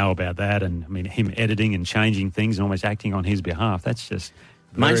didn't know about that, and I mean, him editing and changing things and almost acting on his behalf. That's just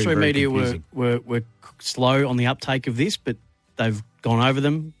mainstream media confusing. were slow on the uptake of this, but they've gone over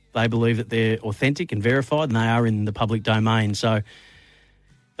them. They believe that they're authentic and verified, and they are in the public domain. So,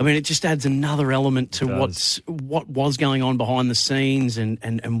 I mean, it just adds another element to what was going on behind the scenes,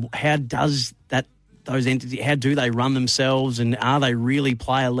 and how does those entities, how do they run themselves, and are they really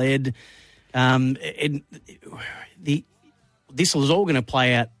player led? This is all going to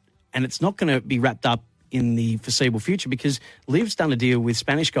play out, and it's not going to be wrapped up in the foreseeable future because Liv's done a deal with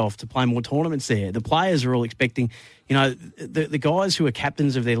Spanish Golf to play more tournaments there. The players are all expecting, the guys who are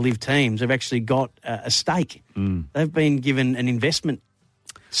captains of their Liv teams have actually got a stake. They've been given an investment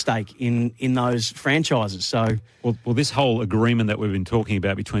stake in those franchises. So, well, this whole agreement that we've been talking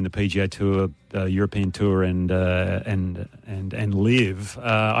about between the PGA Tour, European Tour, and LIV,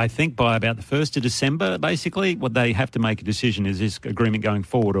 I think by about the 1st of December, basically, what they have to make a decision is this agreement going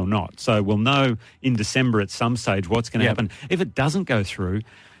forward or not. So we'll know in December at some stage what's going to happen. If it doesn't go through,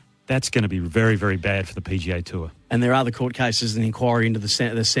 that's going to be very, very bad for the PGA Tour. And there are the court cases and inquiry into the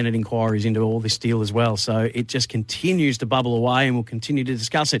Senate inquiries into all this deal as well. So it just continues to bubble away, and we'll continue to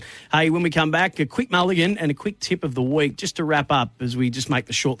discuss it. Hey, when we come back, a quick mulligan and a quick tip of the week just to wrap up as we just make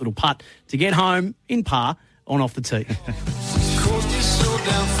the short little putt to get home in par on Off the Tee.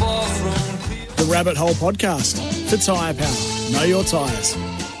 The Rabbit Hole Podcast for Tyre Power. Know your tyres.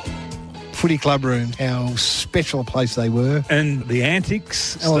 Footy Club Room, how special a place they were. And the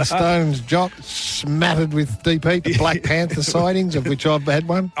antics. Alan Stone's jock smattered with DP, the Black Panther sightings, of which I've had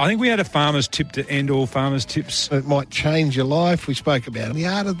one. I think we had a farmer's tip to end all farmer's tips. It might change your life. We spoke about the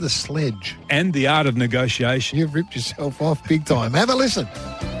art of the sledge. And the art of negotiation. You've ripped yourself off big time. Have a listen.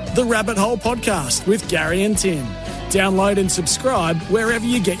 The Rabbit Hole Podcast with Gary and Tim. Download and subscribe wherever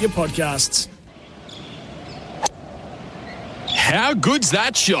you get your podcasts. How good's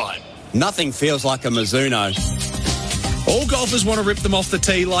that shot? Nothing feels like a Mizuno. All golfers want to rip them off the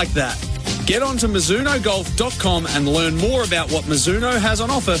tee like that. Get on to MizunoGolf.com and learn more about what Mizuno has on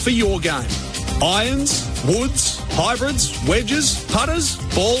offer for your game. Irons, woods, hybrids, wedges, putters,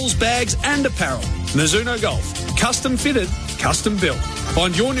 balls, bags and apparel. Mizuno Golf. Custom fitted, custom built.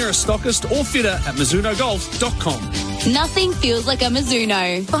 Find your nearest stockist or fitter at MizunoGolf.com. Nothing feels like a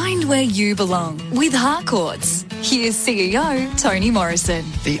Mizuno. Find where you belong with Harcourts. Here's CEO Tony Morrison.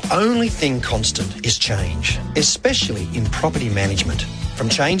 The only thing constant is change, especially in property management. From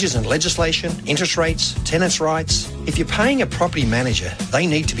changes in legislation, interest rates, tenants' rights, if you're paying a property manager, they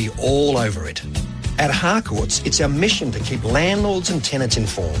need to be all over it. At Harcourts, it's our mission to keep landlords and tenants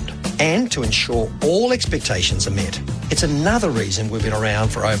informed and to ensure all expectations are met. It's another reason we've been around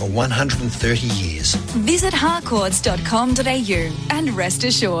for over 130 years. Visit harcourts.com.au and rest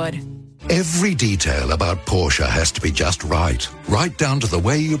assured. Every detail about Porsche has to be just right down to the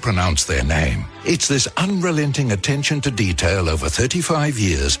way you pronounce their name. It's this unrelenting attention to detail over 35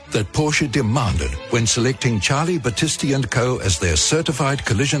 years that Porsche demanded when selecting Charlie Battisti & Co. as their certified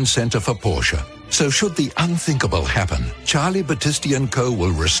collision center for Porsche. So should the unthinkable happen, Charlie Battisti & Co.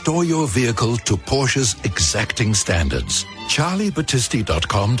 will restore your vehicle to Porsche's exacting standards.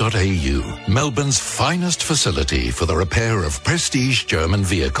 CharlieBattisti.com.au, Melbourne's finest facility for the repair of prestige German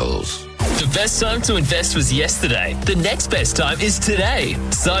vehicles. The best time to invest was yesterday. The next best time is today.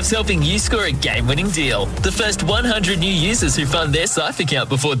 Sife's helping you score a game-winning deal. The first 100 new users who fund their Sife account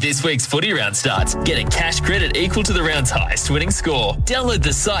before this week's footy round starts get a cash credit equal to the round's highest winning score. Download the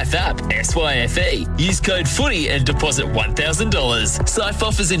Sife app, SYFE. Use code FOOTY and deposit $1,000. Sife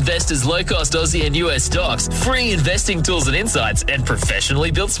offers investors low-cost Aussie and US stocks, free investing tools and insights, and professionally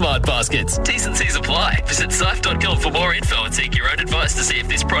built smart baskets. T's and C's apply. Visit Sife.com for more info and seek your own advice to see if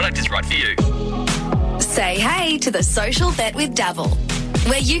this product is right for you. Say hey to the Social Bet with Dabble,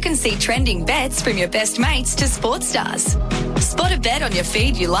 where you can see trending bets from your best mates to sports stars. Spot a bet on your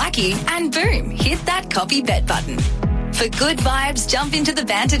feed you likey and boom, hit that copy bet button. For good vibes, jump into the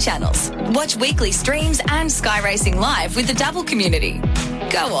banter channels. Watch weekly streams and Sky Racing Live with the Dabble community.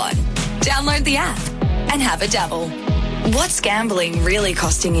 Go on, download the app and have a dabble. What's gambling really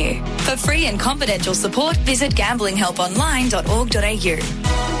costing you? For free and confidential support, visit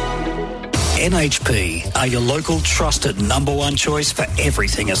gamblinghelponline.org.au. NHP are your local trusted number one choice for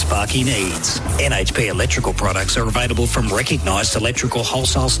everything a Sparky needs. NHP electrical products are available from recognised electrical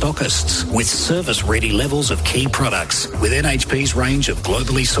wholesale stockists with service-ready levels of key products. With NHP's range of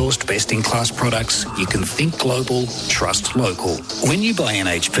globally sourced best-in-class products, you can think global, trust local. When you buy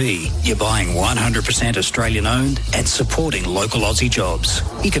NHP, you're buying 100% Australian-owned and supporting local Aussie jobs.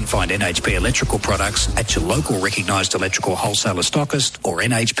 You can find NHP electrical products at your local recognised electrical wholesaler stockist or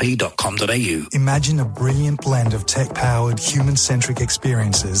nhp.com.au. Imagine a brilliant blend of tech-powered, human-centric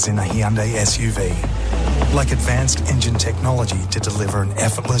experiences in a Hyundai SUV. Like advanced engine technology to deliver an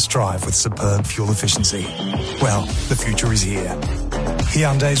effortless drive with superb fuel efficiency. Well, the future is here.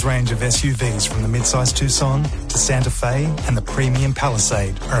 Hyundai's range of SUVs from the midsize Tucson to Santa Fe and the premium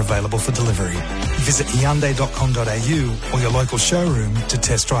Palisade are available for delivery. Visit Hyundai.com.au or your local showroom to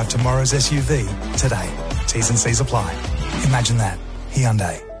test drive tomorrow's SUV today. T's and C's apply. Imagine that.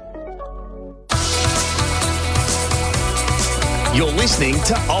 Hyundai. You're listening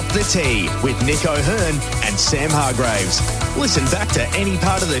to Off the Tee with Nick O'Hearn and Sam Hargraves. Listen back to any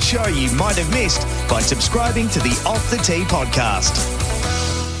part of the show you might have missed by subscribing to the Off the Tee podcast.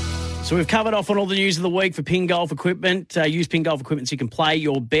 So we've covered off on all the news of the week for Ping Golf Equipment. Use Ping Golf Equipment so you can play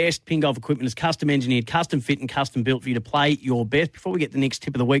your best. Ping Golf Equipment is custom engineered, custom fit and custom built for you to play your best. Before we get the next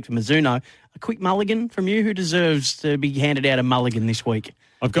tip of the week for Mizuno, a quick mulligan from you. Who deserves to be handed out a mulligan this week?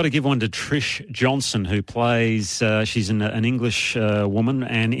 I've got to give one to Trish Johnson, who plays, she's an English woman,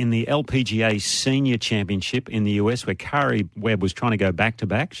 and in the LPGA Senior Championship in the US, where Kari Webb was trying to go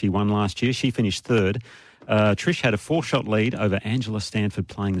back-to-back. She won last year. She finished third. Trish had a 4-shot lead over Angela Stanford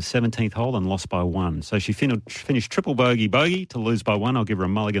playing the 17th hole and lost by 1. So she finished triple bogey to lose by 1. I'll give her a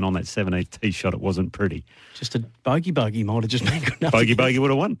mulligan on that 17th tee shot. It wasn't pretty. Just a bogey might have just been good enough. Bogey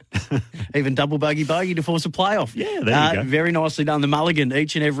would have won. Even double bogey to force a playoff. Yeah, there you go. Very nicely done, the mulligan,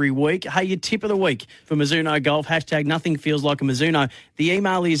 each and every week. Hey, your tip of the week for Mizuno Golf, hashtag nothing feels like a Mizuno. The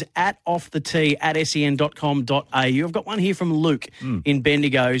email is @offthetee@sen.com.au. I've got one here from Luke in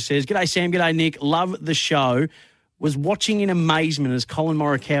Bendigo, who says, "G'day Sam, g'day Nick, love the show. Was watching in amazement as Colin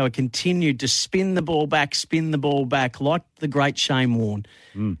Morikawa continued to spin the ball back like the great Shane Warne.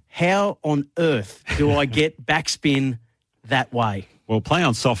 How on earth do I get backspin that way?" Well, play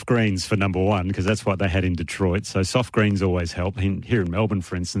on soft greens for number one, because that's what they had in Detroit. So soft greens always help. Here in Melbourne,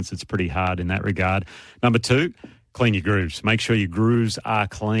 for instance, it's pretty hard in that regard. Number two, clean your grooves. Make sure your grooves are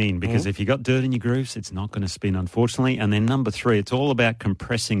clean, because if you got dirt in your grooves, it's not going to spin, unfortunately. And then number three, it's all about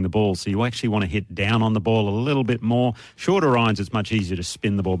compressing the ball. So you actually want to hit down on the ball a little bit more. Shorter irons, it's much easier to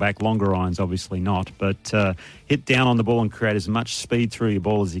spin the ball back. Longer irons, obviously not. But hit down on the ball and create as much speed through your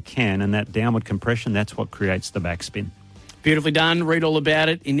ball as you can. And that downward compression, that's what creates the backspin. Beautifully done. Read all about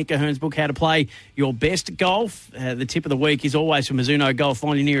it in Nick Ahern's book, How to Play Your Best Golf. The tip of the week is always from Mizuno Golf.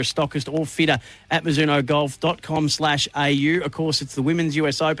 Find your nearest stockist or fitter at MizunoGolf.com/au. Of course, it's the Women's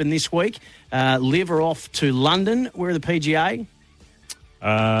US Open this week. Liv are off to London. Where are the PGA?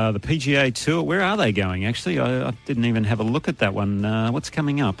 The PGA Tour, where are they going, actually? I didn't even have a look at that one. What's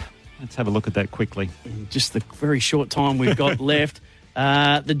coming up? Let's have a look at that quickly. Just the very short time we've got left.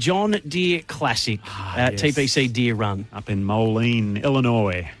 The John Deere Classic at TPC Deer Run. Up in Moline,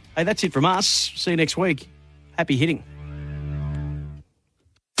 Illinois. Hey, that's it from us. See you next week. Happy hitting.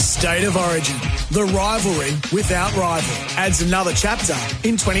 State of Origin, the rivalry without rival, adds another chapter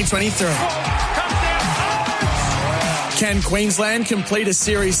in 2023. Can Queensland complete a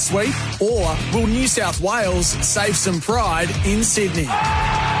series sweep, or will New South Wales save some pride in Sydney?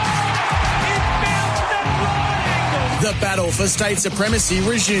 The battle for state supremacy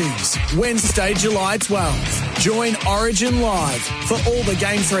resumes Wednesday, July 12th. Join Origin Live for all the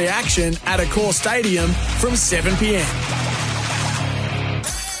Game 3 action at Accor Stadium from 7 p.m.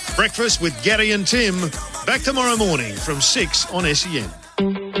 Breakfast with Gary and Tim, back tomorrow morning from 6 on SEN.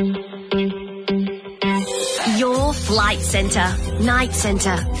 Your Flight Centre, Night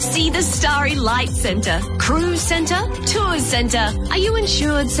Centre, See the Starry Light Centre, Cruise Centre, Tours Centre, Are You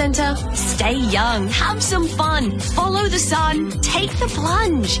Insured Centre, Stay Young, Have Some Fun, Follow the Sun, Take the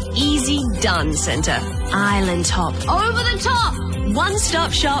Plunge, Easy Done Centre, Island Top, Over the Top, One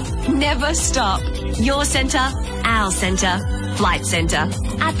Stop Shop, Never Stop, Your Centre, Our Centre, Flight Centre,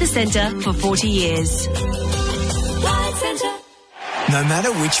 at the centre for 40 years. Flight Centre. No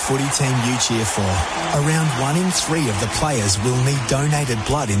matter which footy team you cheer for, around 1 in 3 of the players will need donated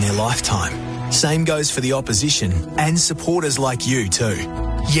blood in their lifetime. Same goes for the opposition and supporters like you too.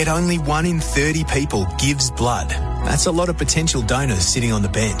 Yet only 1 in 30 people gives blood. That's a lot of potential donors sitting on the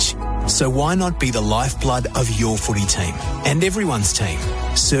bench. So why not be the lifeblood of your footy team and everyone's team?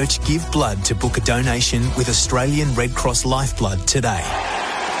 Search Give Blood to book a donation with Australian Red Cross Lifeblood today.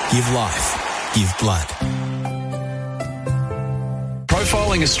 Give life. Give blood.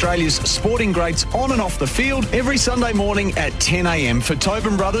 Profiling Australia's sporting greats on and off the field every Sunday morning at 10 a.m. for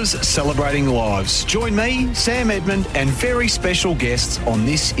Tobin Brothers Celebrating Lives. Join me, Sam Edmund, and very special guests on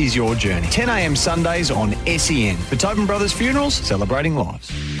This Is Your Journey. 10 a.m. Sundays on SEN for Tobin Brothers Funerals Celebrating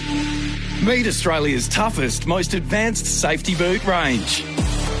Lives. Meet Australia's toughest, most advanced safety boot range.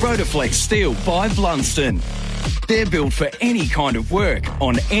 Rotoflex Steel by Blunston. They're built for any kind of work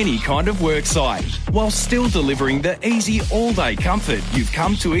on any kind of work site, while still delivering the easy all-day comfort you've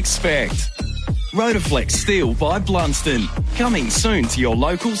come to expect. Rotoflex Steel by Blunston, coming soon to your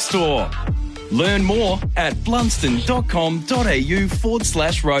local store. Learn more at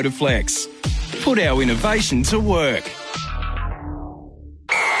blunston.com.au/Rotoflex. Put our innovation to work.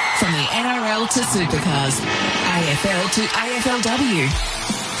 From the NRL to Supercars, AFL to AFLW.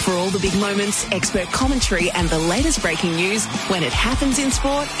 For all the big moments, expert commentary and the latest breaking news, when it happens in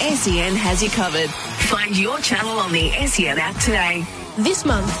sport, SEN has you covered. Find your channel on the SEN app today. This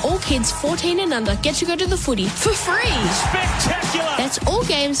month, all kids 14 and under get to go to the footy for free. Spectacular! That's all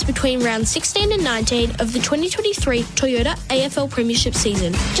games between rounds 16 and 19 of the 2023 Toyota AFL Premiership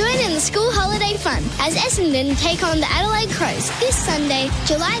season. Join in the school holiday fun as Essendon take on the Adelaide Crows this Sunday,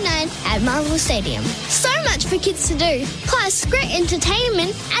 July 9 at Marvel Stadium. So much for kids to do, plus great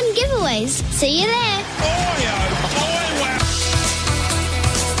entertainment and giveaways. See you there.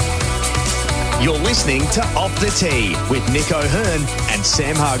 You're listening to Off the Tee with Nick O'Hearn and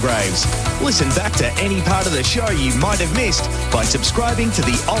Sam Hargraves. Listen back to any part of the show you might have missed by subscribing to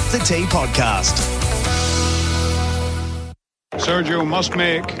the Off the Tee podcast. Sergio must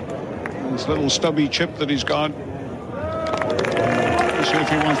make this little stubby chip that he's got. Let's see if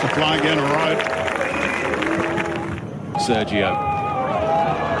he wants to fly again or right. Sergio.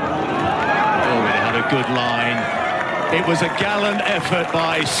 Oh, it had a good line. It was a gallant effort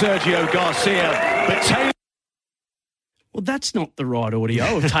by Sergio Garcia, but Taylor... Well, that's not the right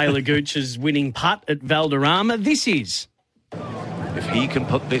audio of Taylor Gooch's winning putt at Valderrama. This is. If he can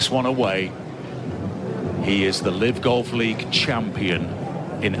put this one away, he is the Live Golf League champion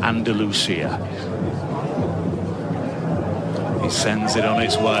in Andalusia. He sends it on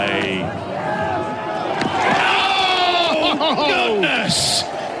its way. Oh, goodness!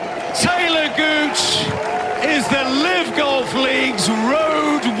 Taylor Gooch is the Live Golf League's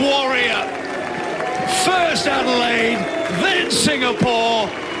road warrior. First Adelaide, then Singapore,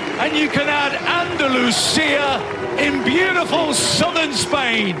 and you can add Andalusia in beautiful southern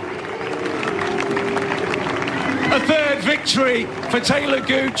Spain. A third victory for Taylor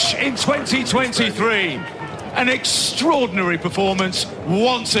Gooch in 2023. An extraordinary performance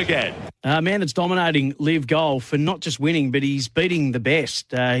once again. A man that's dominating Live Golf and not just winning, but he's beating the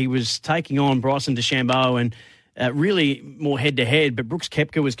best. He was taking on Bryson DeChambeau and really more head-to-head, but Brooks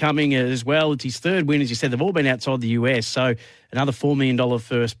Koepka was coming as well. It's his third win, as you said. They've all been outside the US, so another $4 million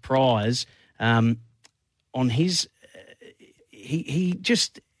first prize. On his, he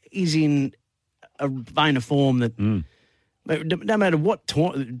just is in a vein of form that no matter what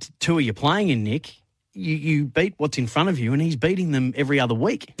tour you're playing in, Nick, you beat what's in front of you, and he's beating them every other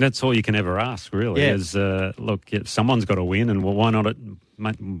week. That's all you can ever ask, really. Yeah. Is look, someone's got to win, and why not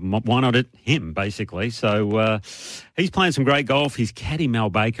him, basically? So he's playing some great golf. His caddy Mel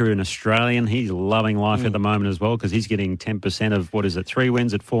Baker, an Australian, he's loving life at the moment as well, because he's getting 10% of, 3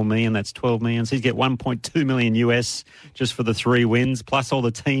 wins at $4 million. That's $12 million. So he's get $1.2 million US just for the 3 wins, plus all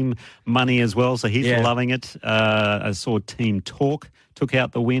the team money as well. So he's loving it. I saw Team Talk took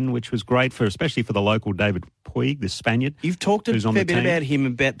out the win, which was great especially for the local David Puig, the Spaniard. You've talked a fair bit about him,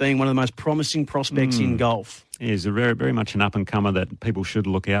 about being one of the most promising prospects in golf. He's a very, very much an up-and-comer that people should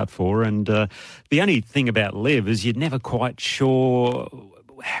look out for. And the only thing about Liv is you're never quite sure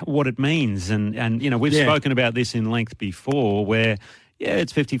what it means. And you know, we've spoken about this in length before where,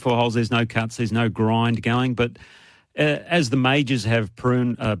 it's 54 holes, there's no cuts, there's no grind going, but as the majors have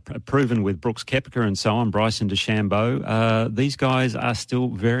proven with Brooks Koepka and so on, Bryson DeChambeau, these guys are still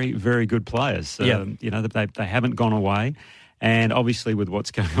very, very good players. You know, they haven't gone away. And obviously with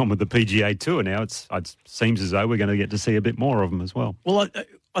what's going on with the PGA Tour now, it seems as though we're going to get to see a bit more of them as well. Well,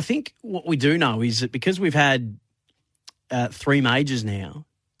 I think what we do know is that because we've had 3 majors now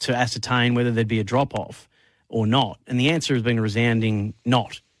to ascertain whether there'd be a drop-off or not, and the answer has been a resounding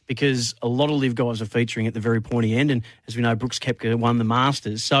not. Because a lot of Live guys are featuring at the very pointy end, and as we know, Brooks Koepka won the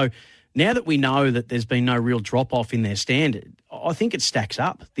Masters. So now that we know that there's been no real drop-off in their standard, I think it stacks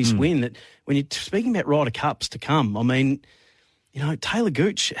up, this win, that when you're speaking about Ryder Cups to come, I mean, you know, Taylor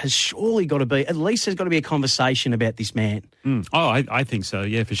Gooch has surely got to be, at least there's got to be a conversation about this man. Oh, I think so,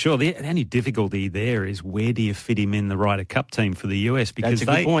 yeah, for sure. The only difficulty there is where do you fit him in the Ryder Cup team for the US? Because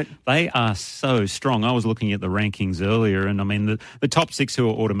that's a good point. They are so strong. I was looking at the rankings earlier, and I mean, the top 6 who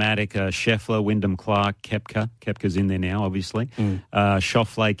are automatic are Scheffler, Wyndham Clark, Koepka. Koepka's in there now, obviously.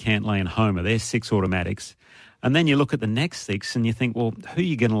 Schauffele, Cantlay and Homer. They're 6 automatics. And then you look at the next 6 and you think, well, who are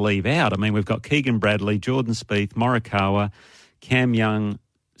you going to leave out? I mean, we've got Keegan Bradley, Jordan Spieth, Morikawa, Cam Young,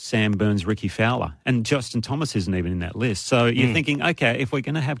 Sam Burns, Ricky Fowler, and Justin Thomas isn't even in that list. So you're thinking, okay, if we're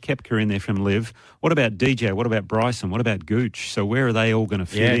going to have Koepka in there from Liv, what about DJ? What about Bryson? What about Gooch? So where are they all going to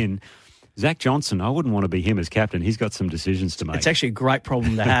fit in? Zach Johnson, I wouldn't want to be him as captain. He's got some decisions to make. It's actually a great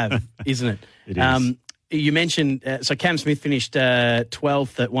problem to have, isn't it? It is. You mentioned, so Cam Smith finished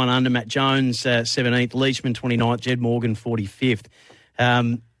 12th at 1 under, Matt Jones 17th, Leishman 29th, Jed Morgan 45th.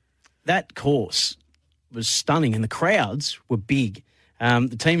 That course was stunning, and the crowds were big.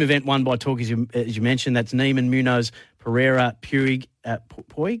 The team event won by Talk, as you mentioned. That's Neiman, Munoz, Pereira, Puig.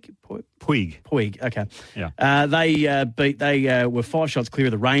 Puig. Okay. Yeah. They were 5 shots clear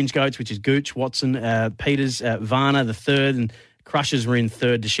of the range goats, which is Gooch, Watson, Peters, Varner the third, and Crushers were in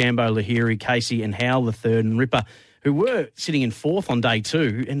third, DeChambeau, Lahiri, Casey and Howell the third, and Ripper, who were sitting in fourth on day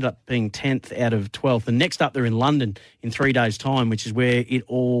 2, ended up being 10th out of 12th. And next up, they're in London in 3 days' time, which is where it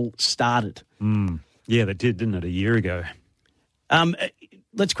all started. Yeah, they did, didn't it, a year ago?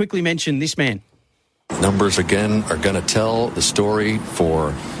 Let's quickly mention this man. Numbers, again, are going to tell the story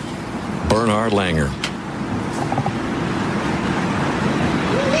for Bernhard Langer.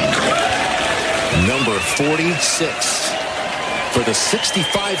 Number 46 for the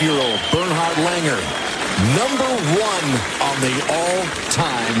 65-year-old Bernhard Langer. Number 1 on the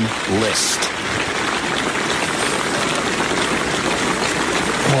all-time list.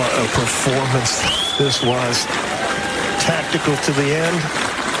 What a performance this was. Tactical to the end.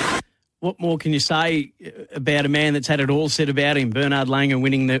 What more can you say about a man that's had it all said about him, Bernhard Langer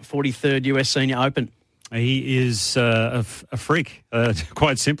winning the 43rd US Senior Open? He is a freak,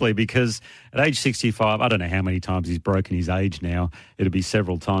 quite simply, because at age 65, I don't know how many times he's broken his age now. It'll be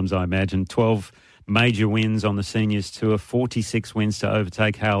several times, I imagine. 12 major wins on the Seniors Tour, 46 wins to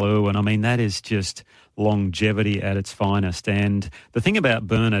overtake Hal Irwin. I mean, that is just longevity at its finest. And the thing about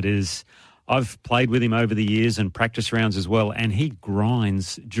Bernhard is I've played with him over the years and practice rounds as well, and he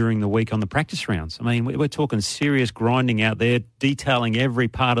grinds during the week on the practice rounds. I mean, we're talking serious grinding out there, detailing every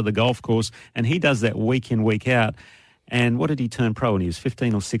part of the golf course, and he does that week in, week out. And what did he turn pro when he was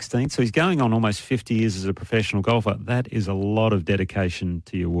 15 or 16? So he's going on almost 50 years as a professional golfer. That is a lot of dedication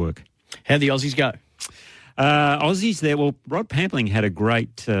to your work. How'd the Aussies go? Aussies there, well, Rod Pampling had a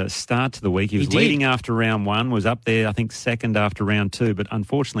great start to the week. He was leading after round 1, was up there, I think, second after round 2, but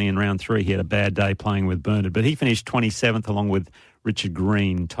unfortunately in round 3 he had a bad day playing with Bernhard. But he finished 27th along with Richard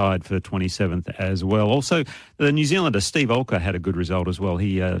Green, tied for 27th as well. Also, the New Zealander Steve Olker had a good result as well.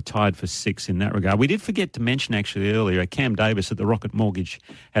 He tied for 6th in that regard. We did forget to mention actually earlier, Cam Davis at the Rocket Mortgage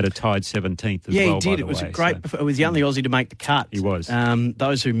had a tied 17th as well. Yeah, he did. It was it was the only Aussie to make the cut. He was.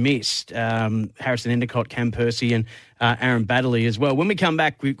 Those who missed, Harrison Endicott, Cam Percy and Aaron Baddeley as well. When we come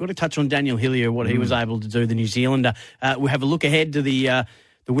back, we've got to touch on Daniel Hillier, what he was able to do, the New Zealander. We'll have a look ahead to the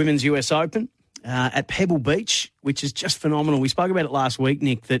Women's US Open. At Pebble Beach, which is just phenomenal. We spoke about it last week,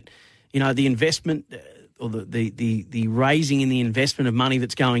 Nick, that, you know, the investment or the raising in the investment of money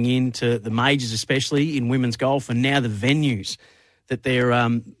that's going into the majors, especially in women's golf, and now the venues that they're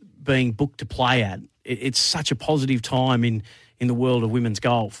being booked to play at. It's such a positive time in the world of women's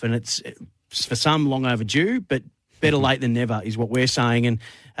golf, and it's for some long overdue, but better late than never is what we're saying.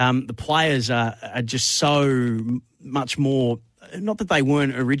 And the players are just so much more. Not that they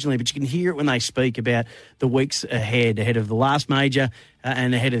weren't originally, but you can hear it when they speak about the weeks ahead of the last major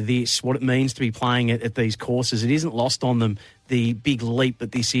and ahead of this, what it means to be playing at these courses. It isn't lost on them, the big leap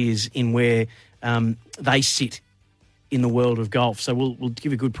that this is in where they sit in the world of golf. So we'll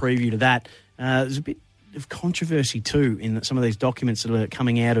give a good preview to that. There's a bit of controversy too in some of these documents that are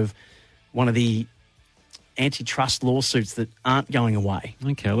coming out of one of the antitrust lawsuits that aren't going away.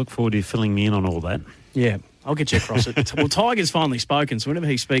 Okay, I look forward to you filling me in on all that. Yeah. I'll get you across it. Well, Tiger's finally spoken, so whenever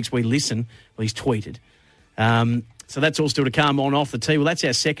he speaks, we listen. Well, he's tweeted. So that's all still to come on Off the Tee. Well, that's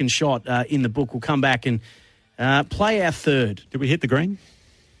our second shot in the book. We'll come back and play our third. Did we hit the green?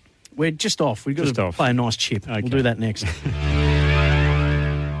 We're just off. We've got to play a nice chip. Okay. We'll do that next.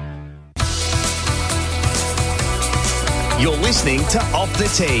 You're listening to Off the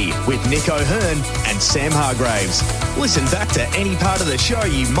Tee with Nick O'Hearn and Sam Hargraves. Listen back to any part of the show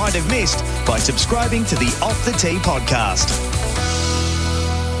you might have missed by subscribing to the Off the Tee podcast.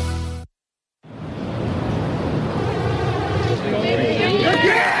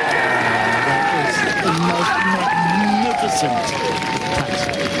 The most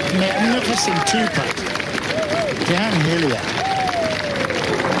magnificent two-putt. Dan Hillier.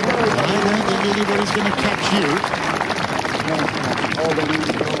 I don't think anybody's going to catch you. Well,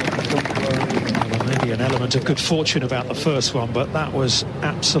 maybe an element of good fortune about the first one, but that was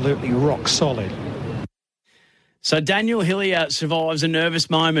absolutely rock solid. So Daniel Hillier survives a nervous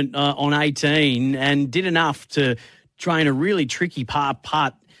moment on 18 and did enough to drain a really tricky par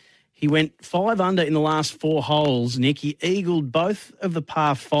putt. He went 5 under in the last 4 holes, Nick. He eagled both of the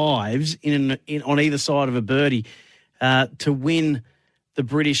par 5s on either side of a birdie to win the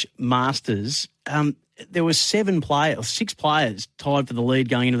British Masters. There were 6 players tied for the lead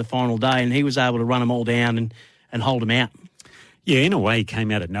going into the final day, and he was able to run them all down and hold them out. Yeah, in a way, he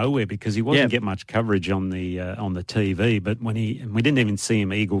came out of nowhere because he wasn't getting much coverage on the TV. But we didn't even see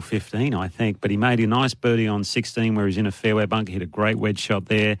him eagle 15, I think. But he made a nice birdie on 16 where he's in a fairway bunker, hit a great wedge shot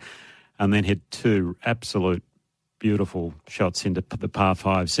there, and then hit 2 absolute beautiful shots into the par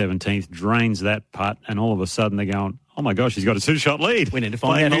 5 17th, drains that putt, and all of a sudden they're going, oh my gosh, he's got a 2-shot lead. We need to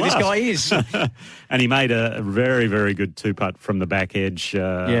find out who this guy is. And he made a very, very good 2-putt from the back edge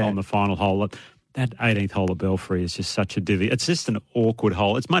on the final hole. That 18th hole at Belfry is just such a divvy. It's just an awkward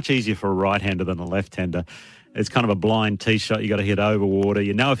hole. It's much easier for a right-hander than a left-hander. It's kind of a blind tee shot. You got to hit over water.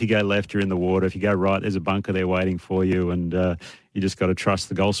 You know if you go left, you're in the water. If you go right, there's a bunker there waiting for you, and you just got to trust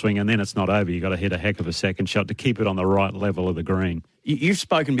the golf swing, and then it's not over. You got to hit a heck of a second shot to keep it on the right level of the green. You've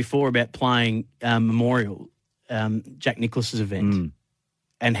spoken before about playing Memorial, Jack Nicklaus's event,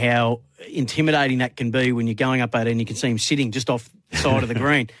 and how intimidating that can be when you're going up at it and you can see him sitting just off the side of the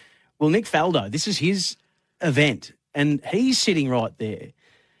green. Well, Nick Faldo, this is his event, and he's sitting right there.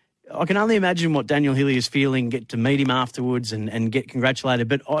 I can only imagine what Daniel Hillier is feeling, get to meet him afterwards and get congratulated.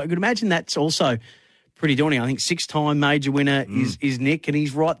 But I could imagine that's also pretty daunting. I think 6-time major winner is Nick, and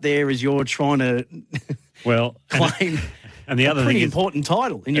he's right there as you're trying to claim and the other a pretty thing is, important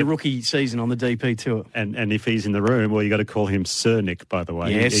title in your rookie season on the DP Tour. And if he's in the room, well, you got to call him Sir Nick, by the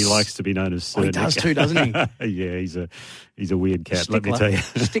way. Yes. He likes to be known as Sir Nick. He does too, doesn't he? Yeah, he's a weird cat, Stickler. let me tell you.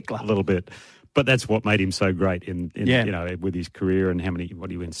 Stickler. A little bit. But that's what made him so great in with his career and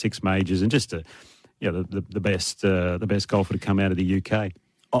what he win 6 majors and just the best golfer to come out of the UK.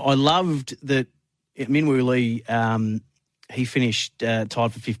 I loved that Minwoo Lee, he finished tied for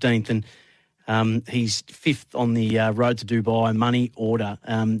 15th and he's 5th on the road to Dubai money order.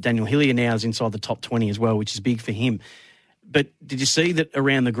 Daniel Hillier now is inside the top 20 as well, which is big for him. But did you see that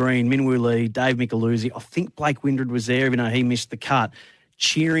around the green, Minwoo Lee, Dave Micheluzzi, I think Blake Windred was there, even though he missed the cut,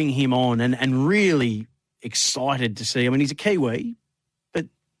 cheering him on and really excited to see. I mean, he's a Kiwi, but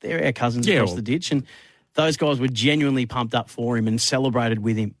they're our cousins across the ditch, and those guys were genuinely pumped up for him and celebrated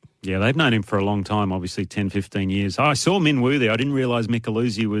with him. Yeah, they've known him for a long time, obviously 10, 15 years. I saw Minwoo there. I didn't realise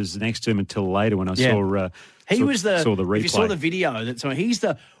Micheluzzi was next to him until later when I saw the replay. If you saw the video, he's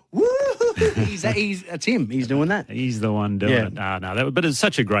the woo. That's him. He's doing that. He's the one doing it. But it's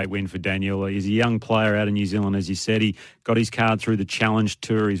such a great win for Daniel. He's a young player out of New Zealand, as you said. He got his card through the Challenge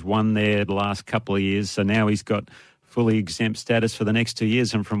Tour. He's won there the last couple of years. So now he's got fully exempt status for the next 2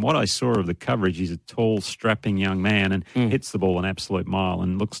 years. And from what I saw of the coverage, he's a tall, strapping young man and hits the ball an absolute mile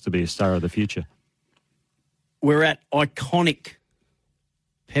and looks to be a star of the future. We're at iconic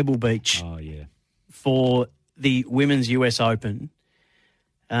Pebble Beach for the Women's US Open.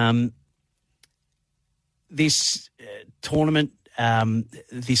 This tournament,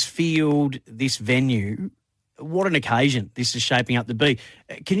 this field, this venue, what an occasion this is shaping up to be.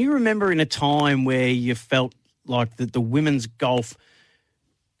 Can you remember in a time where you felt like the women's golf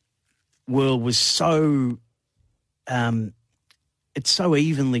world was so it's so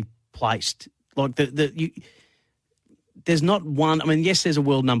evenly placed? Like there's not one. I mean, yes, there's a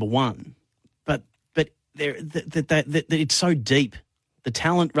world number one, but it's so deep. The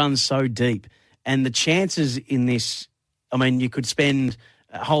talent runs so deep, and the chances in this. I mean, you could spend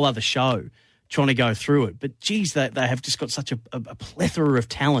a whole other show trying to go through it. But, geez, they have just got such a plethora of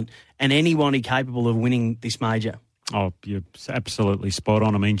talent and anyone capable of winning this major. Oh, you're absolutely spot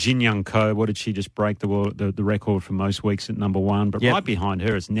on. I mean, Jin Young Ko, what did she just break the record for most weeks at number one? But right behind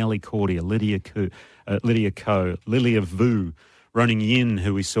her is Nelly Cordia, Lydia Ko, Lilia Vu, Roning Yin,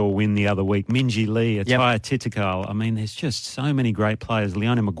 who we saw win the other week, Minjee Lee, Ataya Titikal. I mean, there's just so many great players.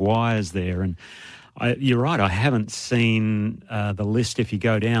 Leona Maguire's there. And you're right, I haven't seen the list if you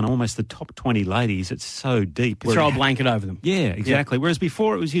go down. Almost the top 20 ladies, it's so deep. Throw a blanket over them. Yeah, exactly. Whereas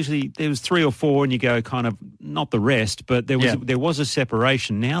before it was usually, there was 3 or 4 and you go kind of, not the rest, but there was a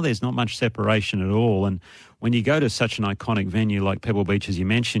separation. Now there's not much separation at all. And when you go to such an iconic venue like Pebble Beach, as you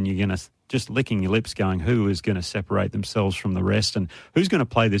mentioned, you're going to just licking your lips going, who is going to separate themselves from the rest and who's going to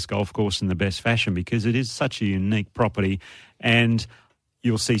play this golf course in the best fashion, because it is such a unique property. And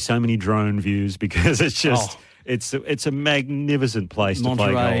you'll see so many drone views because it's just it's a magnificent place to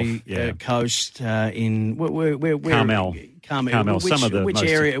play golf. Monterey Coast in where Carmel. Some of the which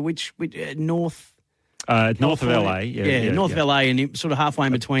area? Which north? North of LA. North of LA, and sort of halfway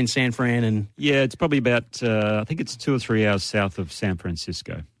in between San Fran and. Yeah, it's probably about I think it's 2 or 3 hours south of San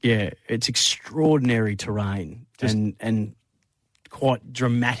Francisco. Yeah, it's extraordinary terrain and quite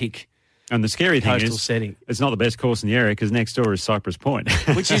dramatic. And the scary thing is, it's not the best course in the area because next door is Cypress Point.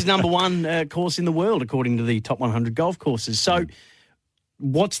 Which is number one course in the world, according to the top 100 golf courses. So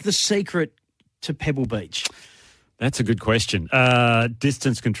what's the secret to Pebble Beach? That's a good question.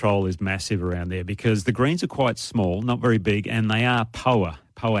 Distance control is massive around there because the greens are quite small, not very big, and they are Poa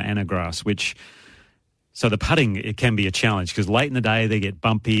Anagrass, which So the putting, it can be a challenge because late in the day they get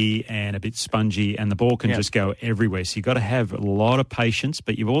bumpy and a bit spongy and the ball can just go everywhere. So you've got to have a lot of patience,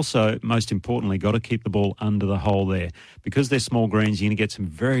 but you've also, most importantly, got to keep the ball under the hole there. Because they're small greens, you're going to get some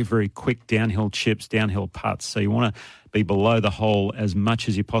very, very quick downhill chips, downhill putts. So you want to be below the hole as much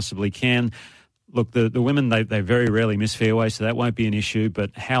as you possibly can. Look, the women, they very rarely miss fairways, so that won't be an issue.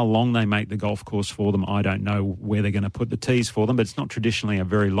 But how long they make the golf course for them, I don't know where they're going to put the tees for them. But it's not traditionally a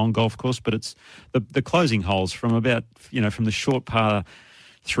very long golf course, but it's the closing holes from about, from the short par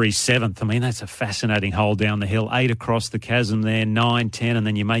 3/7. I mean, that's a fascinating hole down the hill. 8 across the chasm there, 9, 10, and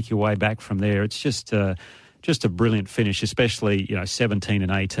then you make your way back from there. It's just a brilliant finish, especially, 17 and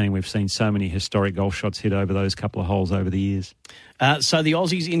 18. We've seen so many historic golf shots hit over those couple of holes over the years. So the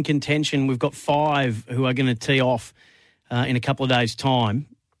Aussies in contention, we've got 5 who are going to tee off in a couple of days' time.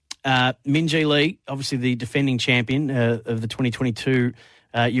 Minjee Lee, obviously the defending champion of the 2022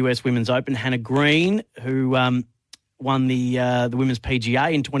 US Women's Open. Hannah Green, who won the Women's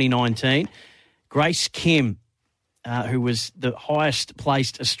PGA in 2019. Grace Kim, who was the highest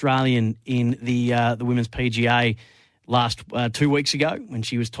placed Australian in the Women's PGA last 2 weeks ago when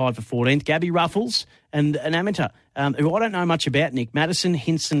she was tied for 14th. Gabby Ruffles and an amateur who I don't know much about, Nick. Madison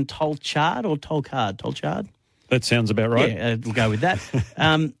Hinson Tolchard or Tolchard? That sounds about right. Yeah, we'll go with that.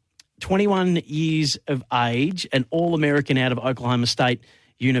 21 years of age, an All-American out of Oklahoma State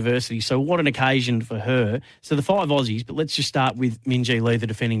University. So what an occasion for her. So the 5 Aussies, but let's just start with Minjee Lee, the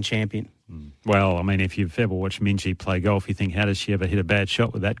defending champion. Well, I mean, if you've ever watched Minjee play golf, you think, how does she ever hit a bad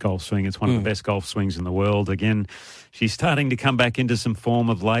shot with that golf swing? It's one of the best golf swings in the world. Again, she's starting to come back into some form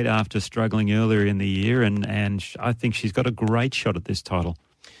of late after struggling earlier in the year, and I think she's got a great shot at this title.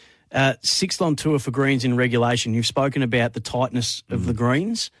 6th on tour for greens in regulation. You've spoken about the tightness of the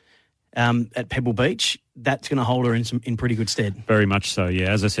greens at Pebble Beach. That's going to hold her in pretty good stead. Very much so,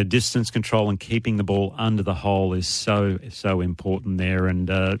 yeah. As I said, distance control and keeping the ball under the hole is so important there. And,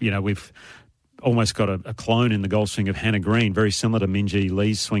 we've almost got a clone in the golf swing of Hannah Green, very similar to Minjee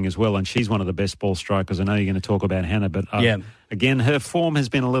Lee's swing as well. And she's one of the best ball strikers. I know you're going to talk about Hannah, but again, her form has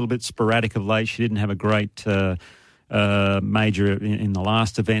been a little bit sporadic of late. She didn't have a great major in the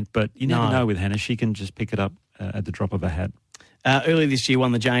last event, but you never know with Hannah. She can just pick it up at the drop of a hat. Earlier this year,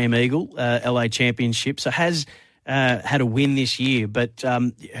 won the JM Eagle LA Championship, so has had a win this year. But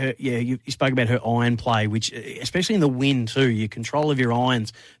you spoke about her iron play, which, especially in the wind too, your control of your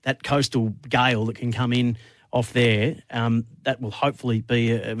irons, that coastal gale that can come in off there, that will hopefully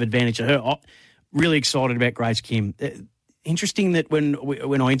be of advantage to her. Really excited about Grace Kim. Interesting that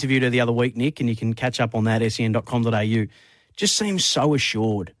when I interviewed her the other week, Nick, and you can catch up on that, sen.com.au, just seems so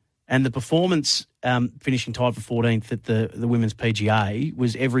assured. And the performance, finishing tied for 14th at the Women's PGA,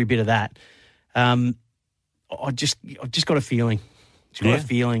 was every bit of that. I've just got a feeling. A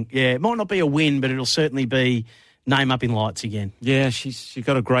feeling. Yeah, it might not be a win, but it'll certainly be name up in lights again. Yeah, she's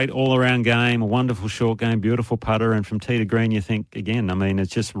got a great all-around game, a wonderful short game, beautiful putter, and from tee to green, you think, again, I mean,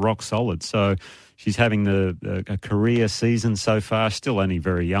 it's just rock solid. So she's having a career season so far. Still only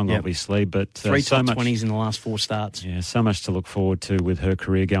very young, obviously, but 3 top 20s in the last 4 starts. Yeah, so much to look forward to with her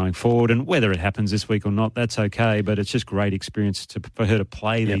career going forward. And whether it happens this week or not, that's okay. But it's just great experience for her to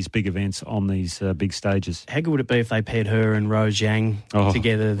play these big events on these big stages. How good would it be if they paired her and Rose Zhang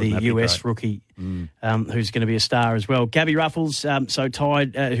together, the US rookie, who's going to be a star as well? Gabby Ruffles, so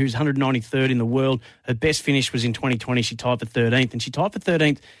tied, who's 193rd in the world. Her best finish was in 2020. She tied for 13th, and she tied for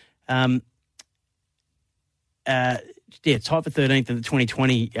 13th. Tied for 13th at the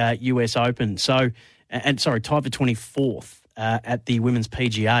 2020 US Open. So, tied for 24th at the Women's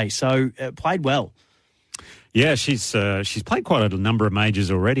PGA. So, played well. Yeah, she's played quite a number of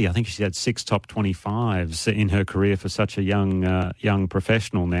majors already. I think she's had 6 top 25s in her career for such a young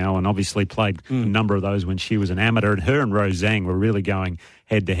professional now, and obviously played a number of those when she was an amateur. And her and Rose Zhang were really going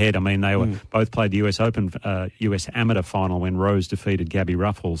head to head. I mean, they were both played the US Open, US Amateur final when Rose defeated Gabby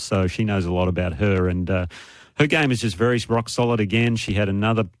Ruffles. So she knows a lot about her, and her game is just very rock solid again. She had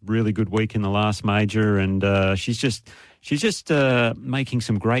another really good week in the last major, and she's just making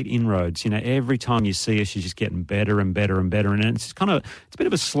some great inroads. Every time you see her, she's just getting better and better and better. And it's a bit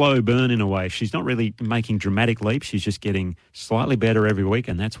of a slow burn in a way. She's not really making dramatic leaps. She's just getting slightly better every week,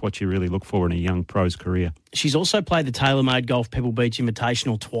 and that's what you really look for in a young pro's career. She's also played the TaylorMade Golf Pebble Beach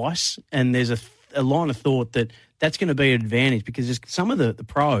Invitational twice, and there's a line of thought that that's going to be an advantage because there's some of the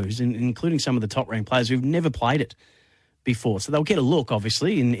pros, including some of the top-ranked players, who've never played it before. So they'll get a look,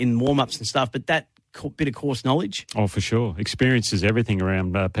 obviously, in warm-ups and stuff, but that bit of course knowledge. Oh, for sure. Experience is everything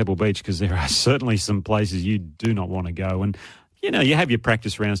around Pebble Beach because there are certainly some places you do not want to go. And, you have your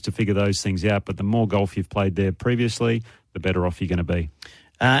practice rounds to figure those things out, but the more golf you've played there previously, the better off you're going to be.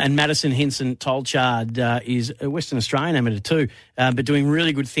 And Madison Henson Tolchard is a Western Australian amateur too, but doing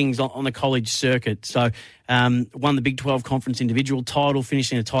really good things on the college circuit. So won the Big 12 Conference individual title,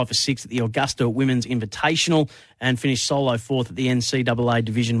 finishing a tie for 6th at the Augusta Women's Invitational, and finished solo 4th at the NCAA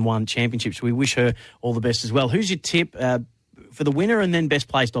Division 1 Championships. We wish her all the best as well. Who's your tip for the winner and then best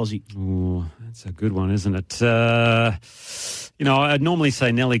placed Aussie? Ooh, that's a good one, isn't it? I'd normally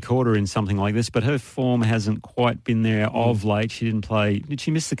say Nelly Corder in something like this, but her form hasn't quite been there of late. She didn't play. Did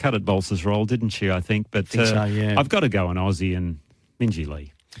she miss the cut at Bolster's role, didn't she, I think? But I think so, yeah. I've got to go on Aussie and Minjee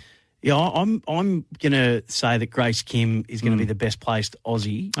Lee. Yeah, I'm going to say that Grace Kim is going to be the best placed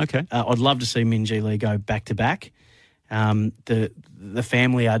Aussie. Okay. I'd love to see Minjee Lee go back-to-back. The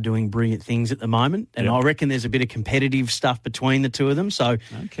family are doing brilliant things at the moment, and I reckon there's a bit of competitive stuff between the two of them. So,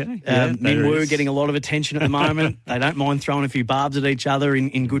 Min Woo getting a lot of attention at the moment. They don't mind throwing a few barbs at each other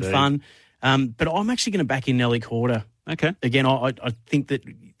in good fun. But I'm actually going to back in Nelly Corder. Okay. Again, I think that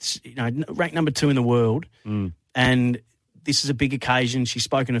ranked number 2 in the world, and this is a big occasion. She's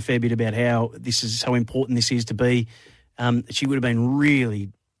spoken a fair bit about how important this is to be. She would have been really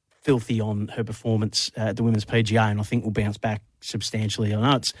filthy on her performance at the Women's PGA, and I think will bounce back substantially. I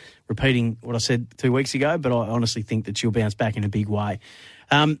know it's repeating what I said 2 weeks ago, but I honestly think that she'll bounce back in a big way.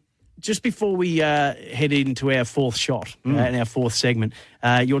 Just before we head into our fourth shot and our fourth segment,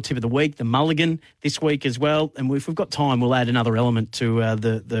 your tip of the week, the Mulligan this week as well, and if we've got time, we'll add another element to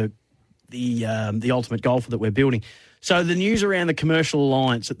the ultimate golfer that we're building. So the news around the commercial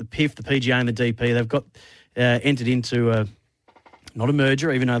alliance at the PIF, the PGA and the DP, they've got entered into not a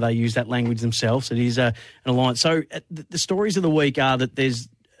merger, even though they use that language themselves. It is an alliance. So the stories of the week are that there's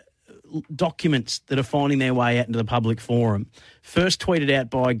documents that are finding their way out into the public forum. First tweeted out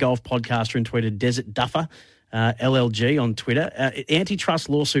by golf podcaster and tweeter Desert Duffer, LLG on Twitter. Antitrust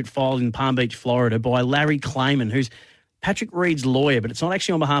lawsuit filed in Palm Beach, Florida by Larry Clayman, who's Patrick Reed's lawyer, but it's not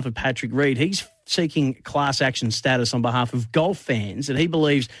actually on behalf of Patrick Reed. He's seeking class action status on behalf of golf fans, and he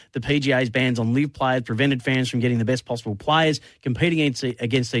believes the PGA's bans on live players prevented fans from getting the best possible players, competing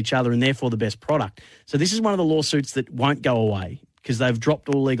against each other, and therefore the best product. So this is one of the lawsuits that won't go away because they've dropped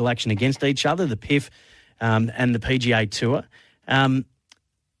all legal action against each other, the PIF and the PGA Tour.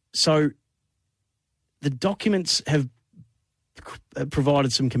 So the documents have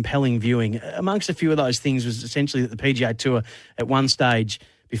provided some compelling viewing. Amongst a few of those things was essentially that the PGA Tour at one stage,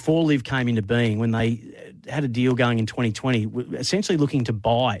 before LIV came into being, when they had a deal going in 2020, were essentially looking to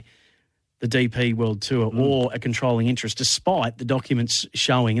buy the DP World Tour or a controlling interest, despite the documents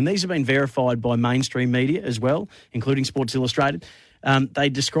showing. And these have been verified by mainstream media as well, including Sports Illustrated. They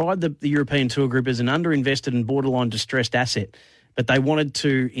described the European Tour Group as an underinvested and borderline distressed asset, but they wanted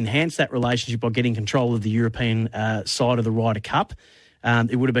to enhance that relationship by getting control of the European side of the Ryder Cup.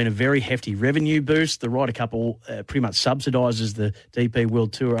 It would have been a very hefty revenue boost. The Ryder Cup pretty much subsidises the DP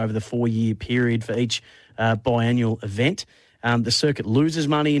World Tour over the 4-year period for each biannual event. The circuit loses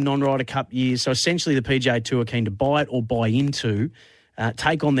money in non-Ryder Cup years, so essentially the PGA Tour are keen to buy it or buy into,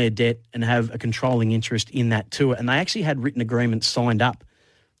 take on their debt and have a controlling interest in that tour. And they actually had written agreements signed up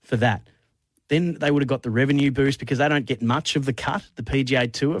for that. Then they would have got the revenue boost because they don't get much of the cut, the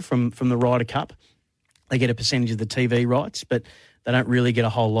PGA Tour, from the Ryder Cup. They get a percentage of the TV rights, but they don't really get a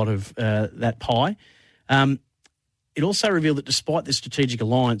whole lot of that pie. It also revealed that despite the strategic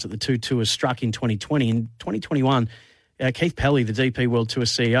alliance that the two tours struck in 2020, in 2021, Keith Pelley, the DP World Tour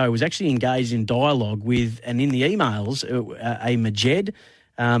CEO, was actually engaged in dialogue with, and in the emails, a Majed,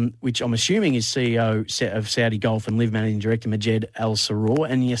 which I'm assuming is CEO of Saudi Golf and Live Managing Director Majed Al Saror,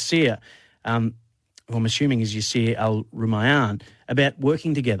 and Yasir, who I'm assuming is Yasir Al Rumayyan, about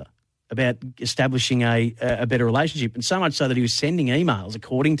working together, about establishing a better relationship. And so much so that he was sending emails,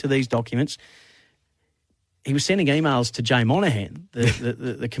 according to these documents, he was sending emails to Jay Monahan,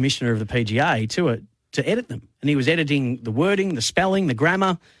 the commissioner of the PGA, to edit them. And he was editing the wording, the spelling, the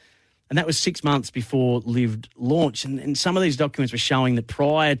grammar. And that was 6 months before LIV launched. And some of these documents were showing that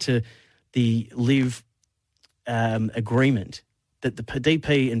prior to the LIV agreement, that the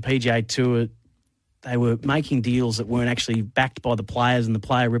DP and PGA Tour, they were making deals that weren't actually backed by the players and the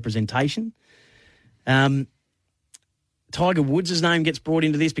player representation. Tiger Woods' name gets brought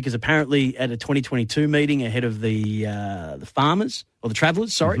into this because apparently at a 2022 meeting ahead of the Farmers, or the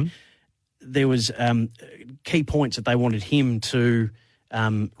Travellers, there was key points that they wanted him to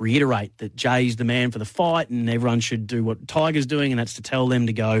reiterate, that Jay's the man for the fight and everyone should do what Tiger's doing, and that's to tell them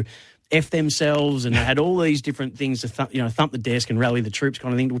to go F themselves, and they had all these different things to thump the desk and rally the troops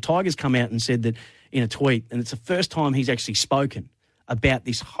kind of thing. Well, Tiger's come out and said that in a tweet, and it's the first time he's actually spoken about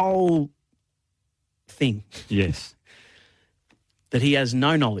this whole thing. Yes. That he has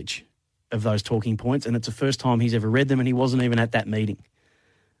no knowledge of those talking points, and it's the first time he's ever read them, and he wasn't even at that meeting.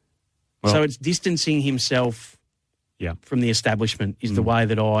 Well- So it's distancing himself from the establishment is the way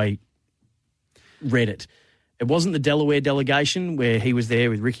that I read it. It wasn't the Delaware delegation where he was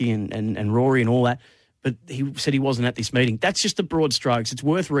there with Ricky and Rory and all that, but he said he wasn't at this meeting. That's just the broad strokes. It's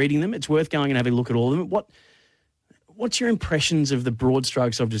worth reading them. It's worth going and having a look at all of them. What's your impressions of the broad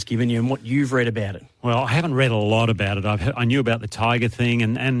strokes I've just given you and what you've read about it? Well, I haven't read a lot about it. I knew about the Tiger thing,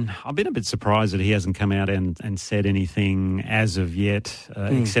 and I've been a bit surprised that he hasn't come out and said anything as of yet,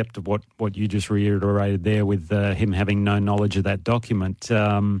 except what you just reiterated there with him having no knowledge of that document.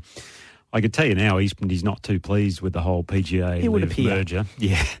 I could tell you now he's not too pleased with the whole PGA Live merger.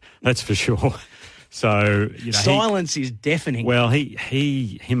 Yeah, that's for sure. So silence is deafening. Well,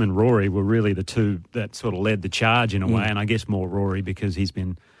 him and Rory were really the two that sort of led the charge in a way, and I guess more Rory because he's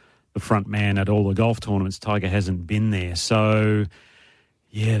been the front man at all the golf tournaments. Tiger hasn't been there, so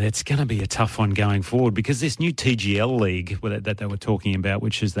yeah, that's going to be a tough one going forward because this new TGL league that they were talking about,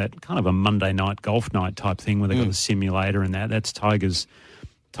 which is that kind of a Monday night golf night type thing where they've got a simulator and that's Tiger's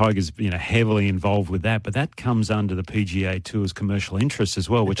heavily involved with that, but that comes under the PGA Tour's commercial interest as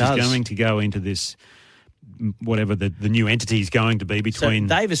well, which is going to go into this, whatever the new entity is going to be between...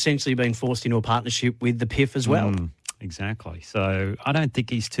 So they've essentially been forced into a partnership with the PIF as well. Exactly. So I don't think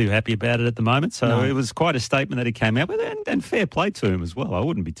he's too happy about it at the moment. So It was quite a statement that he came out with, and fair play to him as well. I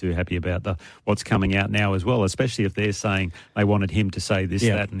wouldn't be too happy about what's coming out now as well, especially if they're saying they wanted him to say this,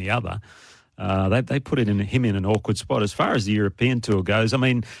 that and the other. They put him in an awkward spot. As far as the European Tour goes, I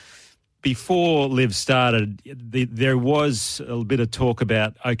mean, before Liv started, there was a bit of talk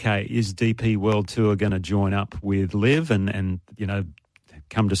about, okay, is DP World Tour going to join up with Liv and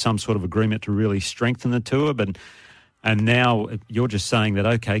come to some sort of agreement to really strengthen the tour? And now you're just saying that,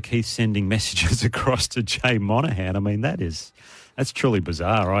 okay, Keith's sending messages across to Jay Monahan. I mean, that's truly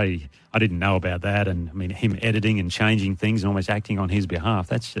bizarre. I didn't know about that. And, I mean, him editing and changing things and almost acting on his behalf,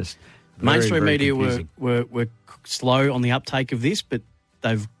 that's just... Mainstream media confusing. were slow on the uptake of this, but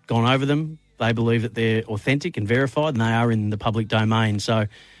they've gone over them. They believe that they're authentic and verified, and they are in the public domain. So,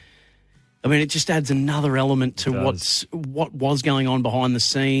 I mean, it just adds another element to what was going on behind the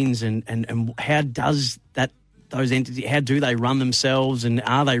scenes, and how does those entities, how do they run themselves, and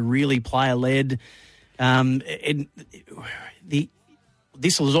are they really player led? This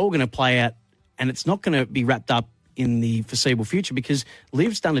is all going to play out, and it's not going to be wrapped up in the foreseeable future because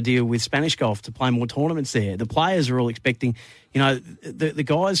Liv's done a deal with Spanish Golf to play more tournaments there. The players are all expecting, the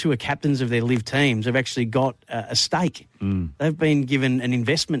guys who are captains of their Liv teams have actually got a stake. They've been given an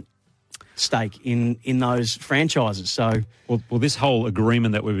investment stake in those franchises. So, well, this whole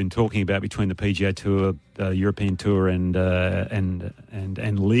agreement that we've been talking about between the PGA Tour, the European Tour, and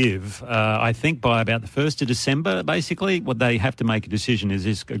Liv, I think by about the 1st of December, basically, what they have to make a decision is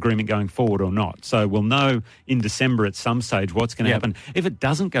this agreement going forward or not. So we'll know in December at some stage what's going to happen. If it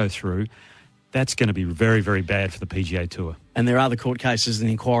doesn't go through, that's going to be very, very bad for the PGA Tour. And there are the court cases and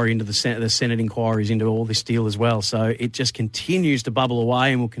inquiry into the Senate inquiries into all this deal as well. So it just continues to bubble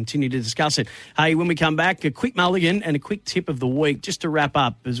away, and we'll continue to discuss it. Hey, when we come back, a quick mulligan and a quick tip of the week just to wrap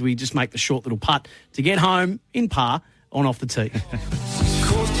up as we just make the short little putt to get home in par on Off the Tee.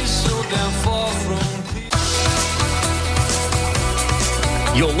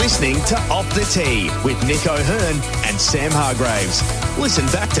 You're listening to Off the Tee with Nick O'Hearn and Sam Hargraves. Listen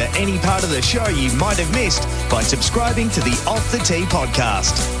back to any part of the show you might have missed by subscribing to the Off the Tee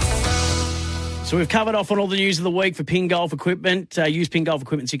podcast. So we've covered off on all the news of the week for Ping Golf Equipment. Use Ping Golf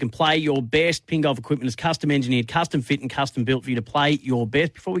Equipment so you can play your best. Ping Golf Equipment is custom engineered, custom fit and custom built for you to play your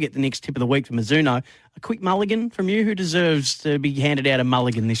best. Before we get the next tip of the week from Mizuno, a quick mulligan from you. Who deserves to be handed out a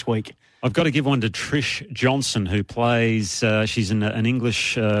mulligan this week? I've got to give one to Trish Johnson, who plays, she's an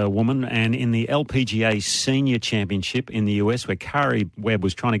English woman, and in the LPGA Senior Championship in the US, where Kari Webb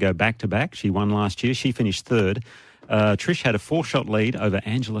was trying to go back-to-back, she won last year, she finished third. Trish had a 4-shot lead over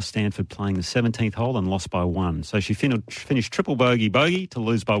Angela Stanford playing the 17th hole and lost by 1. So she finished triple bogey to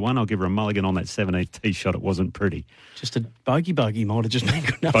lose by 1. I'll give her a mulligan on that 17th tee shot. It wasn't pretty. Just a bogey might have just been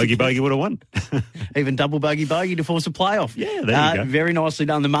good enough. Bogey would have won. Even double bogey to force a playoff. Yeah, there you go. Very nicely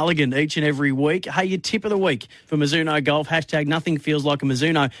done, the mulligan each and every week. Hey, your tip of the week for Mizuno Golf, # nothing feels like a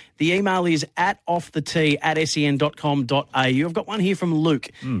Mizuno. The email is @offthetee@sen.com.au. I've got one here from Luke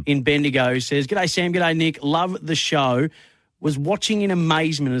in Bendigo who says, "G'day Sam, g'day Nick, love the show. Was watching in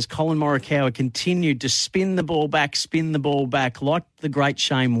amazement as Colin Morikawa continued to spin the ball back like the great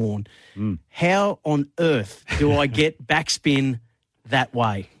Shane Warne. How on earth do I get backspin that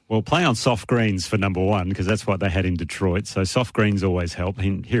way?" Well, play on soft greens for number one, because that's what they had in Detroit. So soft greens always help.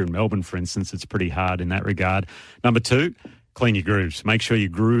 Here in Melbourne, for instance, it's pretty hard in that regard. Number two, Clean your grooves. Make sure your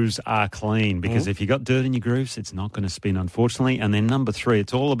grooves are clean, because if you got dirt in your grooves, it's not going to spin, unfortunately. And then number 3,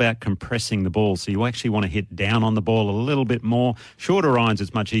 it's all about compressing the ball. So you actually want to hit down on the ball a little bit more. Shorter irons,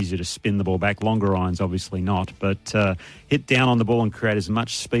 it's much easier to spin the ball back. Longer irons, obviously not. But hit down on the ball and create as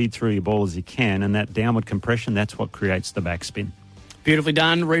much speed through your ball as you can. And that downward compression, that's what creates the backspin. Beautifully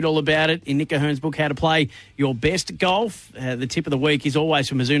done. Read all about it in Nick Ahern's book, How to Play Your Best Golf. The tip of the week is always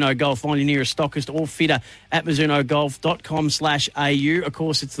from Mizuno Golf. Find your nearest stockist or fitter at MizunoGolf.com/au. Of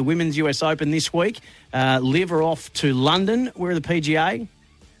course, it's the Women's US Open this week. Liv are off to London. Where are the PGA?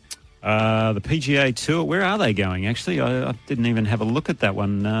 The PGA Tour, where are they going, actually? I didn't even have a look at that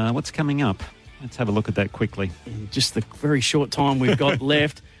one. What's coming up? Let's have a look at that quickly. Just the very short time we've got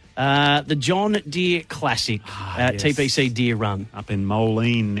left. The John Deere Classic, yes. TPC Deere Run. Up in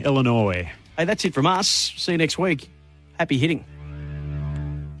Moline, Illinois. Hey, that's it from us. See you next week. Happy hitting.